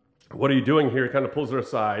 what are you doing here? He kind of pulls her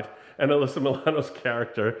aside. And Alyssa Milano's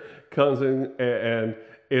character comes in, and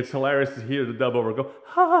it's hilarious to hear the dub over go,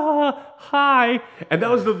 ha, hi. And that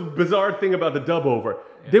was the bizarre thing about the dub over.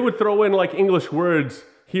 Yeah. They would throw in like English words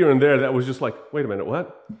here and there that was just like, wait a minute,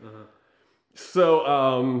 what?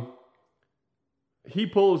 So he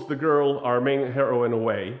pulls the girl, our main heroine,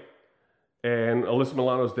 away, and Alyssa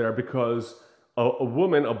Milano's there because a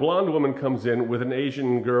blonde woman comes in with an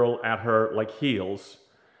Asian girl at her like heels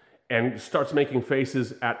and starts making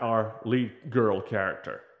faces at our lead girl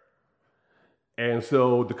character. And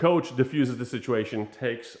so the coach diffuses the situation,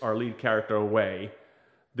 takes our lead character away.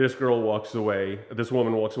 This woman walks away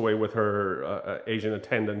with her Asian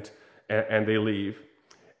attendant, and they leave.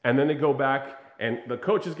 And then they go back, and the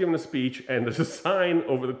coach is giving a speech, and there's a sign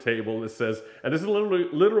over the table that says, and this is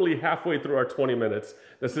literally halfway through our 20 minutes,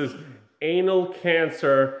 that says, Anal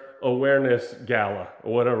Cancer Awareness Gala,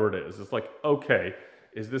 or whatever it is. It's like, okay.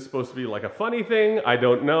 is this supposed to be like a funny thing? I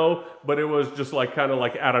don't know, but it was just like kind of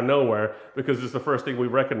like out of nowhere because it's the first thing we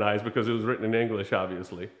recognized because it was written in English,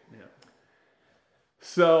 obviously. Yeah.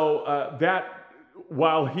 So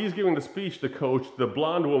while he's giving the speech, the coach, the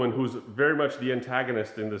blonde woman who's very much the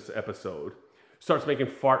antagonist in this episode, starts making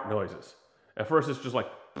fart noises. At first it's just like,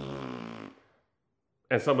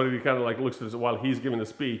 and somebody kind of like looks at this while he's giving the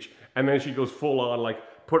speech, and then she goes full on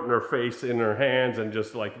like putting her face in her hands and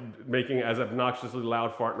just like making as obnoxiously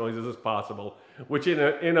loud fart noises as possible, which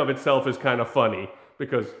in of itself is kind of funny,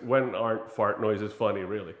 because when aren't fart noises funny,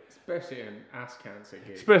 really? Especially in an ass cancer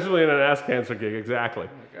gig. Especially in an ass cancer gig, exactly.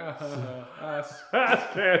 Like, ass. Ass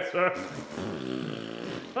cancer.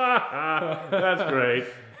 That's great.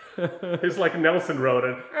 It's like Nelson wrote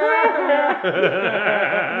it.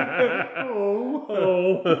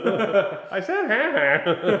 I said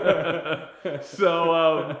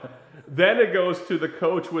So then it goes to the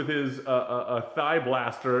coach with his thigh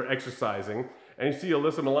blaster exercising, and you see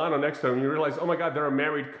Alyssa Milano next to him, and you realize, oh my God, they're a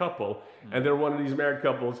married couple, and they're one of these married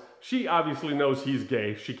couples. She obviously knows he's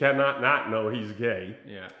gay. She cannot not know he's gay.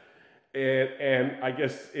 Yeah. And I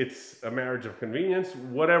guess it's a marriage of convenience.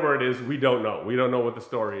 Whatever it is, we don't know. We don't know what the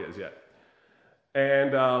story is yet.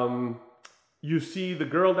 And you see the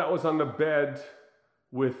girl that was on the bed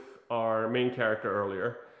with our main character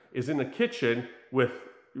earlier is in the kitchen with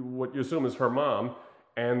what you assume is her mom,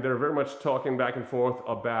 and they're very much talking back and forth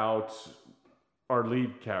about our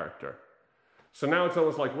lead character. So now it's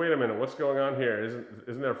almost like, wait a minute, what's going on here?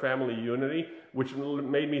 Isn't there family unity? Which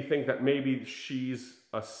made me think that maybe she's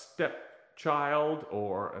a stepchild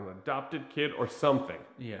or an adopted kid or something.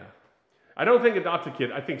 Yeah. I don't think adopted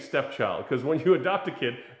kid, I think stepchild, because when you adopt a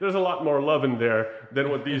kid, there's a lot more love in there than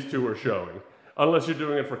what these two are showing. Unless you're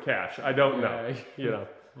doing it for cash. I don't know. You know.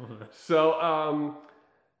 So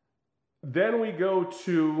then we go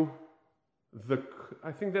to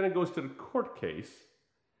I think then it goes to the court case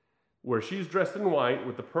where she's dressed in white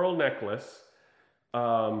with the pearl necklace.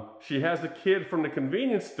 She has the kid from the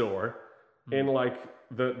convenience store in like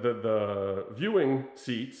the viewing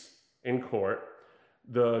seats in court.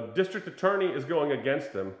 The district attorney is going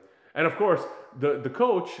against them. And of course, the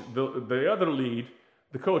coach, the other lead,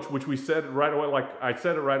 the coach, which we said right away, like I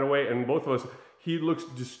said it right away, and both of us, he looks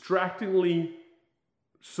distractingly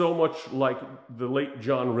so much like the late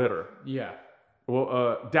John Ritter. Yeah.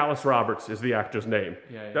 Well, Dallas Roberts is the actor's name.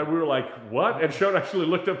 Yeah. That we were like, what? And Sean actually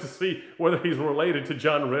looked up to see whether he's related to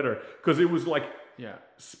John Ritter, because it was like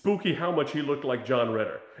spooky how much he looked like John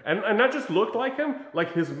Ritter. And not just looked like him,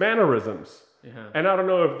 like his mannerisms. Yeah. And I don't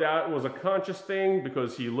know if that was a conscious thing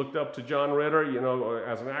because he looked up to John Ritter, you know,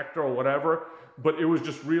 as an actor or whatever, but it was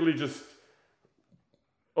just really just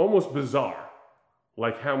almost bizarre,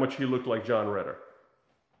 like how much he looked like John Ritter.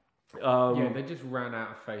 They just ran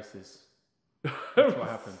out of faces. That's what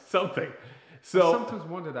happened. Something. So I sometimes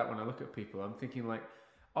wonder that when I look at people. I'm thinking like,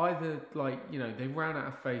 either like, you know, they ran out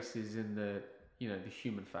of faces in the, you know, the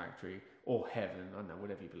Human Factory or heaven, I don't know,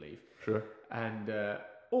 whatever you believe. Sure. And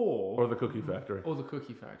or the Cookie Factory. Or the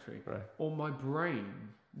Cookie Factory. Right. Or my brain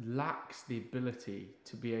lacks the ability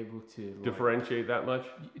to be able to like, differentiate that much?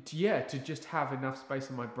 To just have enough space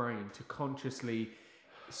in my brain to consciously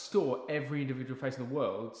store every individual face in the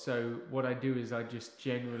world. So what I do is I just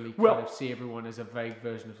generally kind of see everyone as a vague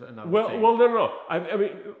version of another thing. Well, no. I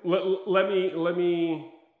mean, let me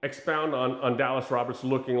expound on Dallas Roberts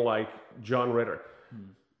looking like John Ritter.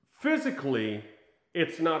 Physically,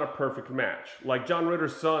 it's not a perfect match. Like John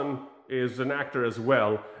Ritter's son is an actor as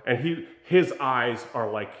well, and his eyes are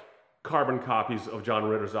like carbon copies of John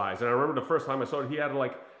Ritter's eyes. And I remember the first time I saw it, he had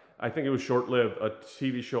like, I think it was short-lived, a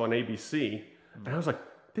TV show on ABC, and I was like,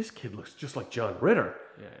 this kid looks just like John Ritter.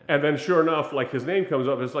 Yeah. And then sure enough, like his name comes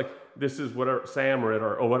up, it's like, this is whatever, Sam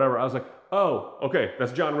Ritter or whatever. I was like, oh, okay,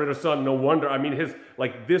 that's John Ritter's son. No wonder. I mean, his,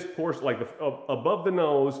 like this portion, like above the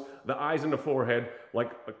nose, the eyes and the forehead,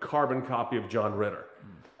 like a carbon copy of John Ritter.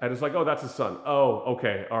 And it's like, oh, that's his son. Oh,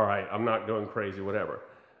 okay, all right, I'm not going crazy, whatever.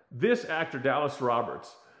 This actor, Dallas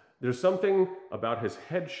Roberts, there's something about his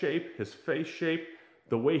head shape, his face shape,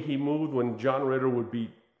 the way he moved when John Ritter would be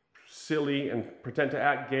silly and pretend to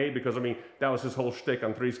act gay, because I mean that was his whole shtick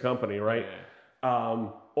on Three's Company, right? Yeah.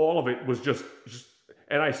 All of it was just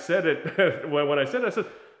and I said it when I said it, I said,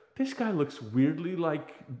 this guy looks weirdly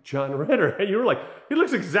like John Ritter, and you were like, he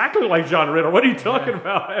looks exactly like John Ritter. What are you talking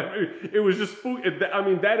about? I mean, it was just spooky. I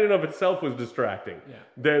mean, that in of itself was distracting. Yeah.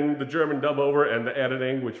 Then the German dub over and the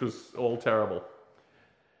editing, which was all terrible.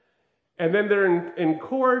 And then they're in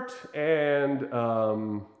court,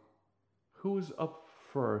 and who's up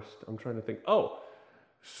first? I'm trying to think. Oh,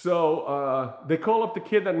 so they call up the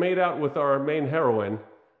kid that made out with our main heroine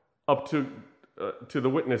up to to the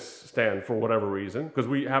witness stand for whatever reason, because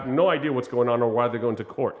we have no idea what's going on or why they're going to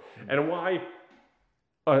court, and why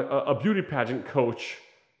a beauty pageant coach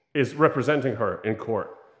is representing her in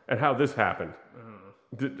court, and how this happened.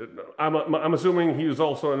 I'm assuming he was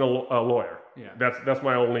also a lawyer. Yeah. That's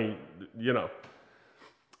my only,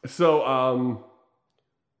 So,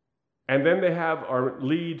 and then they have our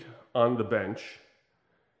lead on the bench,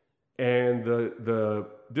 and the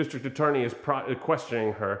district attorney is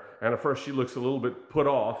questioning her, and at first she looks a little bit put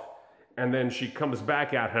off, and then she comes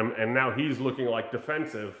back at him, and now he's looking like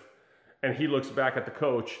defensive, and he looks back at the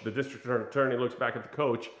coach, the district attorney looks back at the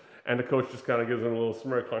coach, and the coach just kind of gives him a little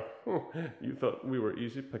smirk like, you thought we were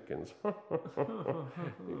easy pickings.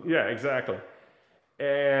 Yeah, exactly.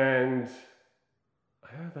 And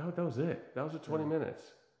that was it. That was the 20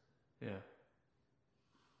 minutes. Yeah.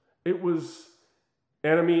 It was,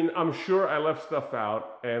 and I mean, I'm sure I left stuff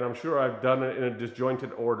out, and I'm sure I've done it in a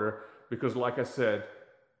disjointed order, because like I said,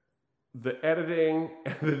 the editing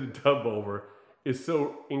and the dub over is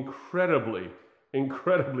so incredibly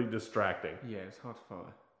distracting. Yeah, it's hard to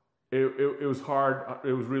follow. It was hard.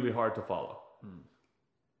 It was really hard to follow.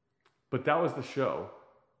 But that was the show.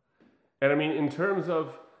 And I mean, in terms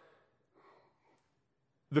of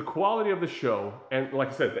the quality of the show, and like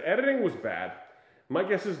I said, the editing was bad. My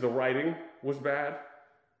guess is the writing was bad.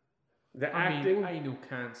 The acting. I mean, anal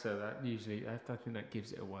cancer, that usually, I think that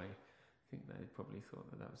gives it away. I think they probably thought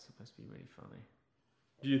that was supposed to be really funny.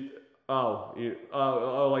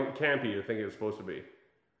 Like campy, you think it was supposed to be?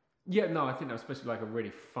 Yeah, no, I think that was supposed to be like a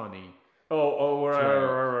really funny. Right.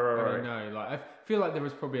 I don't know. Like, I feel like there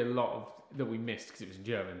was probably a lot of that we missed because it was in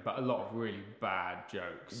German, but a lot of really bad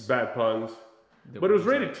jokes, bad puns. But it was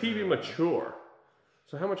rated TV mature.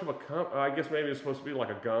 So how much of I guess maybe it's supposed to be like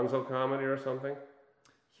a gonzo comedy or something?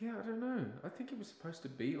 Yeah, I don't know. I think it was supposed to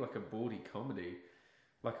be like a bawdy comedy,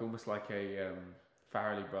 like almost like a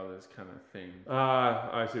Farrelly Brothers kind of thing.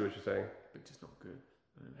 I see what you're saying. But just not good.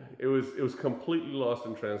 It was completely lost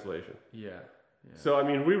in translation. Yeah. So I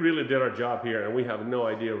mean, we really did our job here, and we have no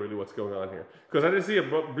idea really what's going on here. Because I didn't see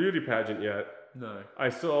a beauty pageant yet. No. I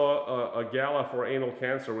saw a gala for anal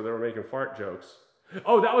cancer where they were making fart jokes.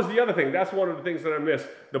 Oh, that was the other thing. That's one of the things that I missed.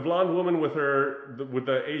 The blonde woman with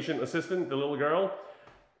the Asian assistant, the little girl,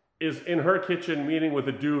 is in her kitchen meeting with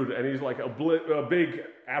a dude, and he's like a big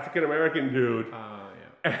African-American dude.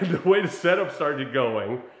 And the way the setup started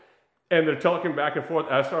going, and they're talking back and forth,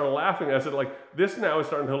 I started laughing. I said, like, this now is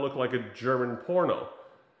starting to look like a German porno.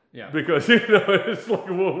 Yeah. Because, it's like,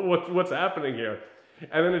 what's happening here?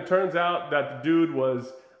 And then it turns out that the dude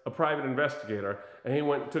was a private investigator, and he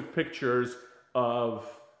went and took pictures of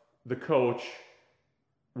the coach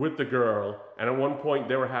with the girl, and at one point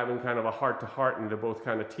they were having kind of a heart-to-heart, and they're both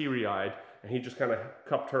kind of teary-eyed, and he just kind of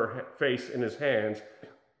cupped her face in his hands,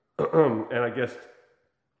 and I guess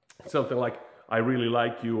something like, I really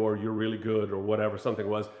like you, or you're really good, or whatever something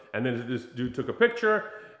was, and then this dude took a picture,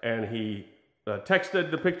 and he texted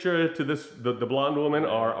the picture to the blonde woman,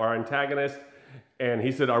 our antagonist, and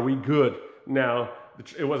he said, are we good? Now,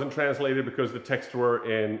 it wasn't translated because the texts were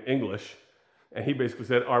in English, and he basically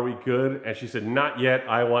said, are we good? And she said, not yet,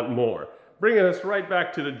 I want more. Bringing us right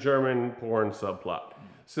back to the German porn subplot.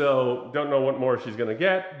 So, don't know what more she's going to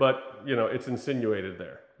get, but, it's insinuated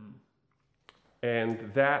there.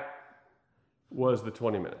 And that was the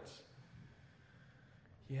 20 minutes.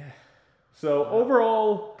 Yeah. So,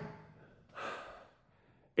 overall,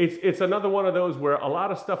 it's another one of those where a lot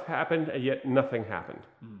of stuff happened, and yet nothing happened.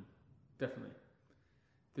 Definitely.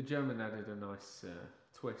 The German added a nice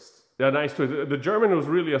twist. A nice twist. The German was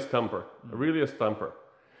really a stumper. Really a stumper.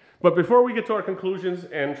 But before we get to our conclusions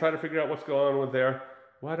and try to figure out what's going on with there,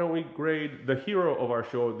 why don't we grade the hero of our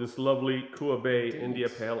show, this lovely Kua Bay India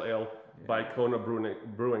Pale Ale by Kona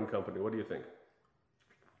Brewing Company. What do you think?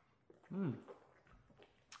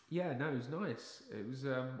 Yeah, no, it was nice. It was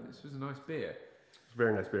this was a nice beer. It's a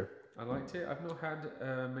very nice beer. I liked it. I've not had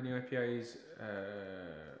many IPAs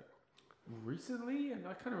recently, and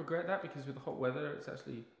I kind of regret that because with the hot weather, it's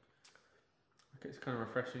kind of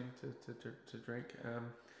refreshing to drink.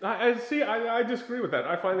 I disagree with that.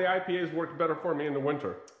 I find the IPAs work better for me in the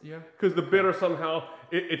winter. Yeah. Because the bitter somehow,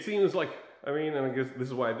 it seems like, and I guess this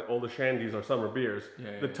is why all the shandies are summer beers.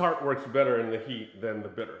 The tart works better in the heat than the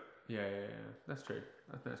bitter. Yeah. That's true.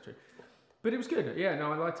 That's true. But it was good. Yeah,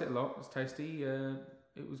 no, I liked it a lot. It was tasty.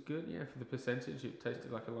 It was good. Yeah, for the percentage, it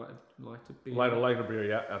tasted like a lighter beer. Lighter beer.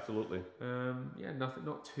 Yeah, absolutely. Yeah, nothing,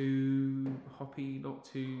 not too hoppy, not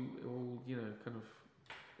too all kind of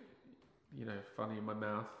funny in my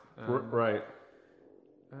mouth. Right.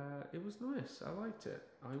 It was nice. I liked it.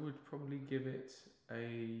 I would probably give it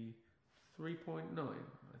a 3.9.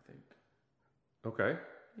 I think. Okay.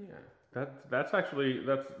 Yeah. That's actually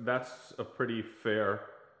that's a pretty fair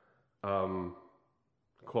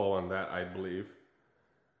call on that, I believe.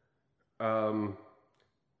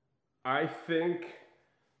 I think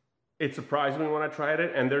it surprised me when I tried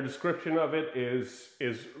it, and their description of it is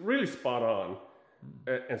really spot on,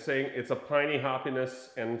 and saying it's a piney hoppiness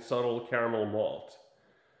and subtle caramel malt,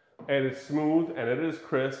 and it's smooth and it is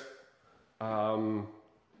crisp.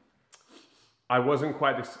 I wasn't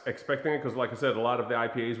quite expecting it because, like I said, a lot of the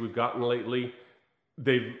IPAs we've gotten lately,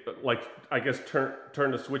 they've I guess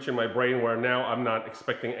turned a switch in my brain where now I'm not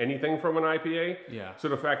expecting anything from an IPA. Yeah. So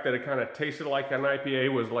the fact that it kind of tasted like an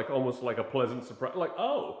IPA was like almost like a pleasant surprise. Like,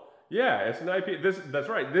 oh yeah, it's an IPA. That's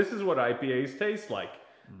right. This is what IPAs taste like.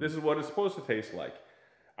 This is what it's supposed to taste like.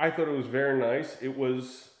 I thought it was very nice. It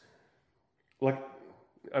was like,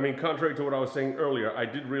 I mean, contrary to what I was saying earlier, I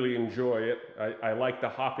did really enjoy it. I like the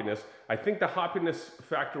hoppiness. I think the hoppiness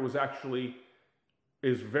factor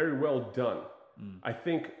is very well done. I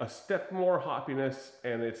think a step more hoppiness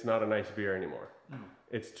and it's not a nice beer anymore.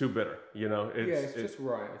 It's too bitter, you know. It's just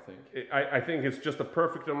right, I think. I think it's just a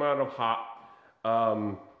perfect amount of hop.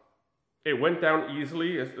 It went down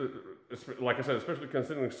easily, like I said, especially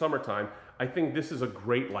considering summertime. I think this is a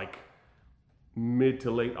great mid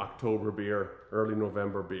to late October beer, early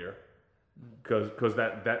November beer, because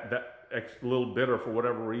that little bitter for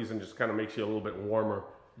whatever reason just kind of makes you a little bit warmer,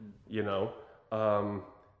 you know.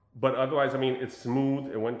 But otherwise, I mean, it's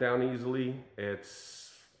smooth. It went down easily.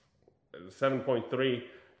 It's 7.3.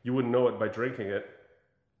 You wouldn't know it by drinking it.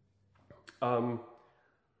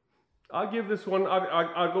 I'll give this one.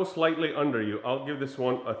 I'll go slightly under you. I'll give this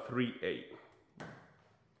one a 3.8.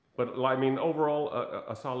 But I mean, overall,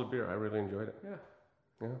 a solid beer. I really enjoyed it.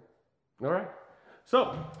 Yeah. All right.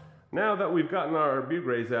 So now that we've gotten our beer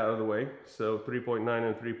grades out of the way, so 3.9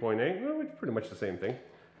 and 3.8, well, it's pretty much the same thing.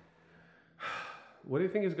 What do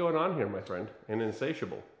you think is going on here, my friend, in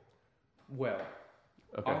Insatiable? Well,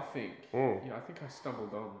 okay. I think I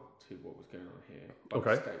stumbled on to what was going on here by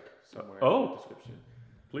Okay. mistake somewhere in the description.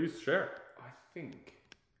 Please share. I think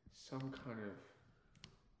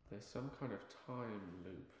there's some kind of time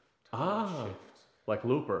loop, shift. Like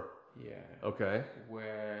Looper. Yeah. Okay.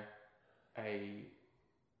 Where a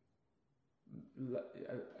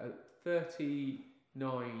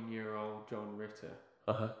 39-year-old John Ritter.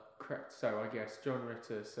 Correct. So I guess John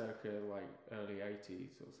Ritter, circa early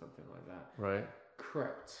 80s or something like that. Right.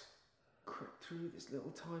 Crept through this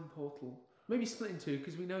little time portal. Maybe split in two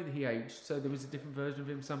because we know that he aged, so there was a different version of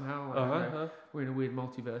him somehow. We're in a weird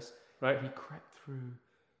multiverse. Right. He crept through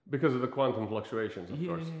because of the quantum fluctuations, of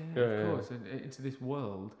course. Of course, and into this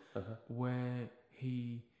world where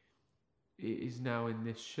he is now in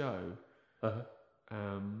this show,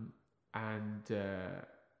 and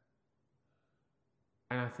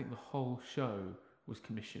I think the whole show was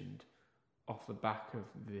commissioned off the back of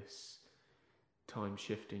this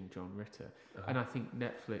time-shifting John Ritter. And I think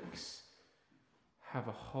Netflix have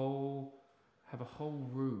a whole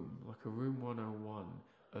room, like a room 101,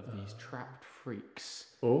 of these trapped freaks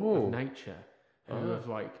of nature who have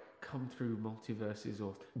come through multiverses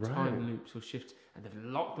or time loops or shifts, and they've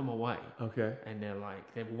locked them away. Okay. And they're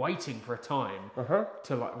waiting for a time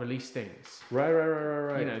to release things. Right.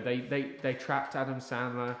 You know, they trapped Adam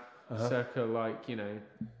Sandler circa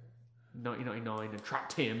 1999 and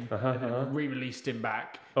trapped him and then re-released him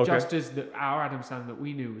back. Just as our Adam Sandler that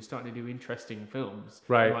we knew was starting to do interesting films,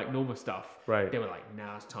 like normal stuff. Right. They were like,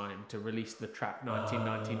 now it's time to release the trapped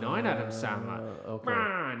 1999 Adam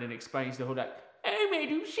Sandler. And it explains the whole I'm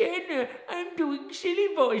Adam Sandler. I'm doing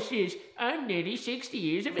silly voices. I'm nearly 60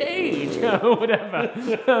 years of age, or whatever.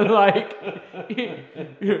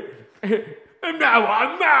 And now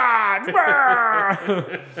I'm mad.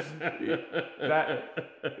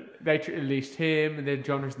 They released him, and then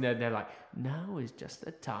John was there. And they're like, now is just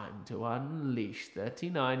the time to unleash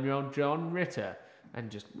 39-year-old John Ritter, and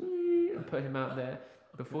just put him out there.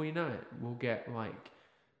 Before you know it, we'll get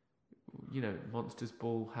Monsters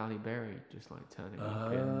Ball Halle Berry just turning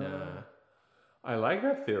up in. I like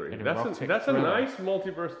that theory. That's a nice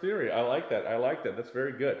multiverse theory. I like that. That's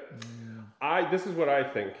very good. This is what I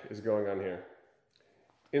think is going on here.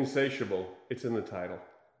 Insatiable. It's in the title.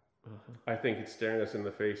 I think it's staring us in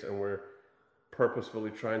the face, and we're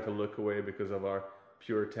purposefully trying to look away because of our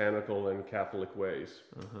puritanical and Catholic ways.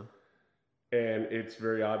 And it's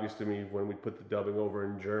very obvious to me when we put the dubbing over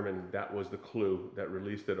in German, that was the clue that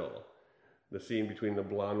released it all. The scene between the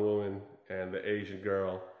blonde woman and the Asian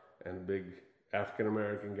girl and the big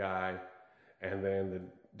African-American guy, and then the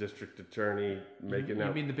district attorney making out...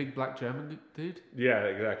 You mean the big black German dude? Yeah,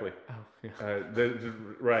 exactly. Oh, yeah.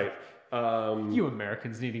 Right. You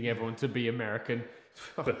Americans needing everyone to be American.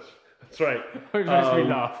 That's right. It makes me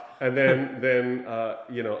laugh. And then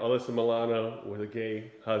Alyssa Milano with a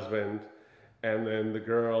gay husband, and then the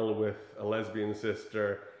girl with a lesbian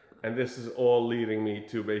sister, and this is all leading me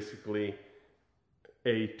to basically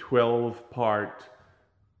a 12-part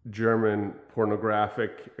German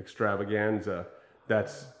pornographic extravaganza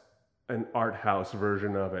that's an art house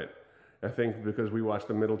version of it. I think because we watched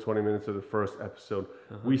the middle 20 minutes of the first episode,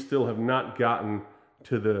 we still have not gotten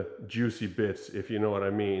to the juicy bits, if you know what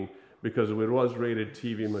I mean, because it was rated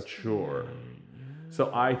TV mature.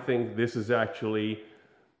 So I think this is actually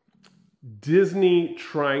Disney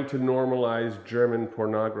trying to normalize German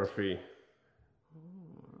pornography.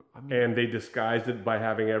 And they disguised it by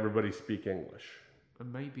having everybody speak English.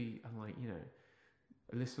 And maybe, like,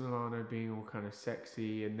 Alyssa Milano being all kind of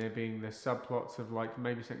sexy, and there being the subplots of like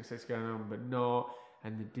maybe something sex going on but not,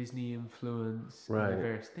 and the Disney influence and the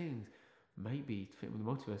various things. Maybe to fit with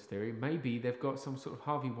the multiverse theory, maybe they've got some sort of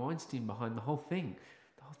Harvey Weinstein behind the whole thing.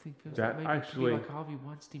 The whole thing feels like maybe it could be like a Harvey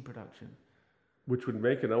Weinstein production, which would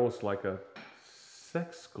make it almost like a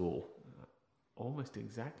sex school. Almost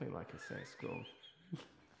exactly like a sex school.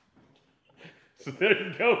 So there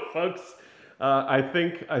you go, folks. I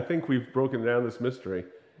think we've broken down this mystery.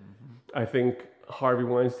 Mm-hmm. I think Harvey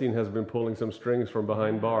Weinstein has been pulling some strings from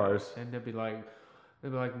behind bars. And they'll be like,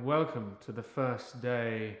 welcome to the first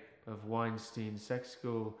day of Weinstein Sex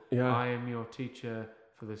School. Yeah. I am your teacher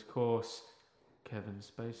for this course, Kevin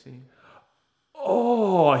Spacey.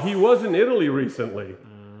 Oh, he was in Italy recently.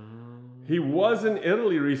 He was in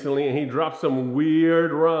Italy recently, and he dropped some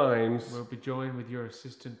weird rhymes. We'll be joined with your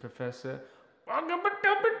assistant professor.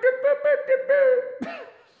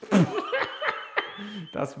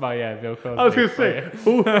 That's my Bill Cosby. I was going to say,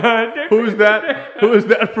 who's that? Who is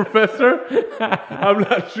that professor? I'm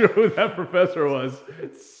not sure who that professor was.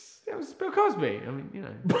 It was Bill Cosby. I mean,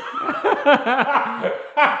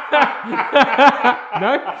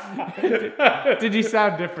 No? Did he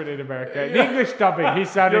sound different in America? In English dubbing, he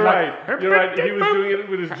sounded You're like... You're right. He was doing it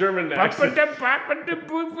with his German accent.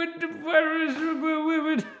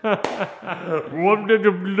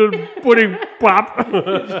 Pudding pop.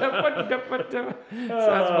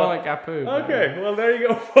 Sounds more like Apu. Okay, well, there you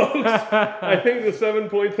go, folks. I think the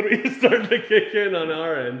 7.3 is starting to kick in on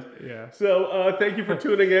our end. Yeah. So thank you for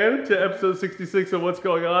tuning in to episode 66 of What's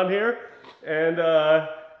Going On Here. And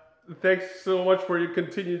thanks so much for your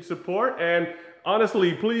continued support. And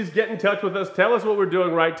honestly, please get in touch with us. Tell us what we're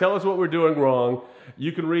doing right. Tell us what we're doing wrong.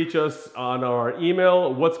 You can reach us on our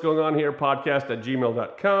email,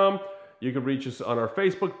 what'sgoingonherepodcast@gmail.com. You can reach us on our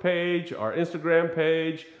Facebook page, our Instagram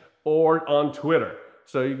page, or on Twitter.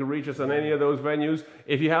 So you can reach us on any of those venues.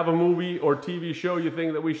 If you have a movie or TV show you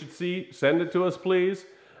think that we should see, send it to us, please.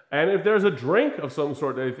 And if there's a drink of some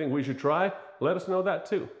sort that you think we should try, let us know that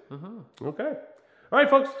too. Okay. All right,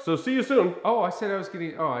 folks. So see you soon. Oh, I said I was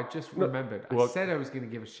going to... Oh, I just remembered. I said I was going to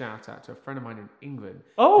give a shout out to a friend of mine in England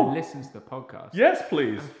who listens to the podcast. Yes,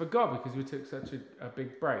 please. I forgot because we took such a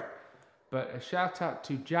big break. But a shout out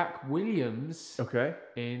to Jack Williams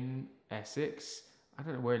in Essex. I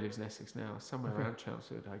don't know where he lives in Essex now. Somewhere around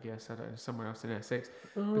Chelmsford, I guess. I don't know. Somewhere else in Essex.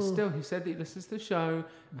 But still, he said that he listens to the show.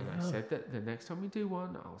 And I said that the next time we do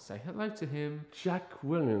one, I'll say hello to him. Jack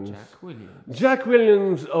Williams. Jack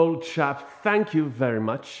Williams, old chap. Thank you very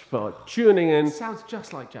much for tuning in. Sounds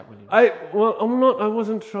just like Jack Williams. I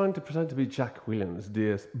wasn't trying to pretend to be Jack Williams,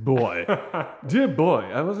 dear boy. Dear boy,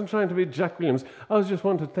 I wasn't trying to be Jack Williams. I was just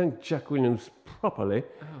wanting to thank Jack Williams properly.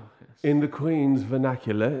 In the Queen's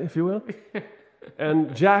vernacular, if you will.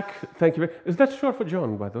 And Jack, thank you. Is that short for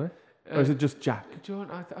John, by the way? Or is it just Jack? John,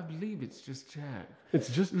 I believe it's just Jack. It's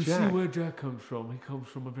just you Jack. See where Jack comes from. He comes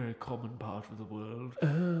from a very common part of the world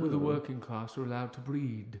where the working class are allowed to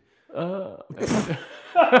breed. Wow,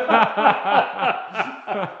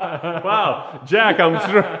 Jack,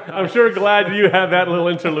 I'm sure glad you had that little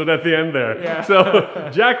interlude at the end there. Yeah. So,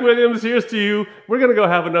 Jack Williams, here's to you. We're going to go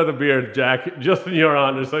have another beer, Jack, just in your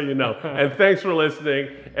honor, so you know. And thanks for listening.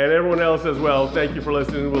 And everyone else as well, thank you for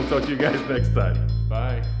listening. We'll talk to you guys next time.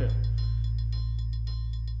 Bye.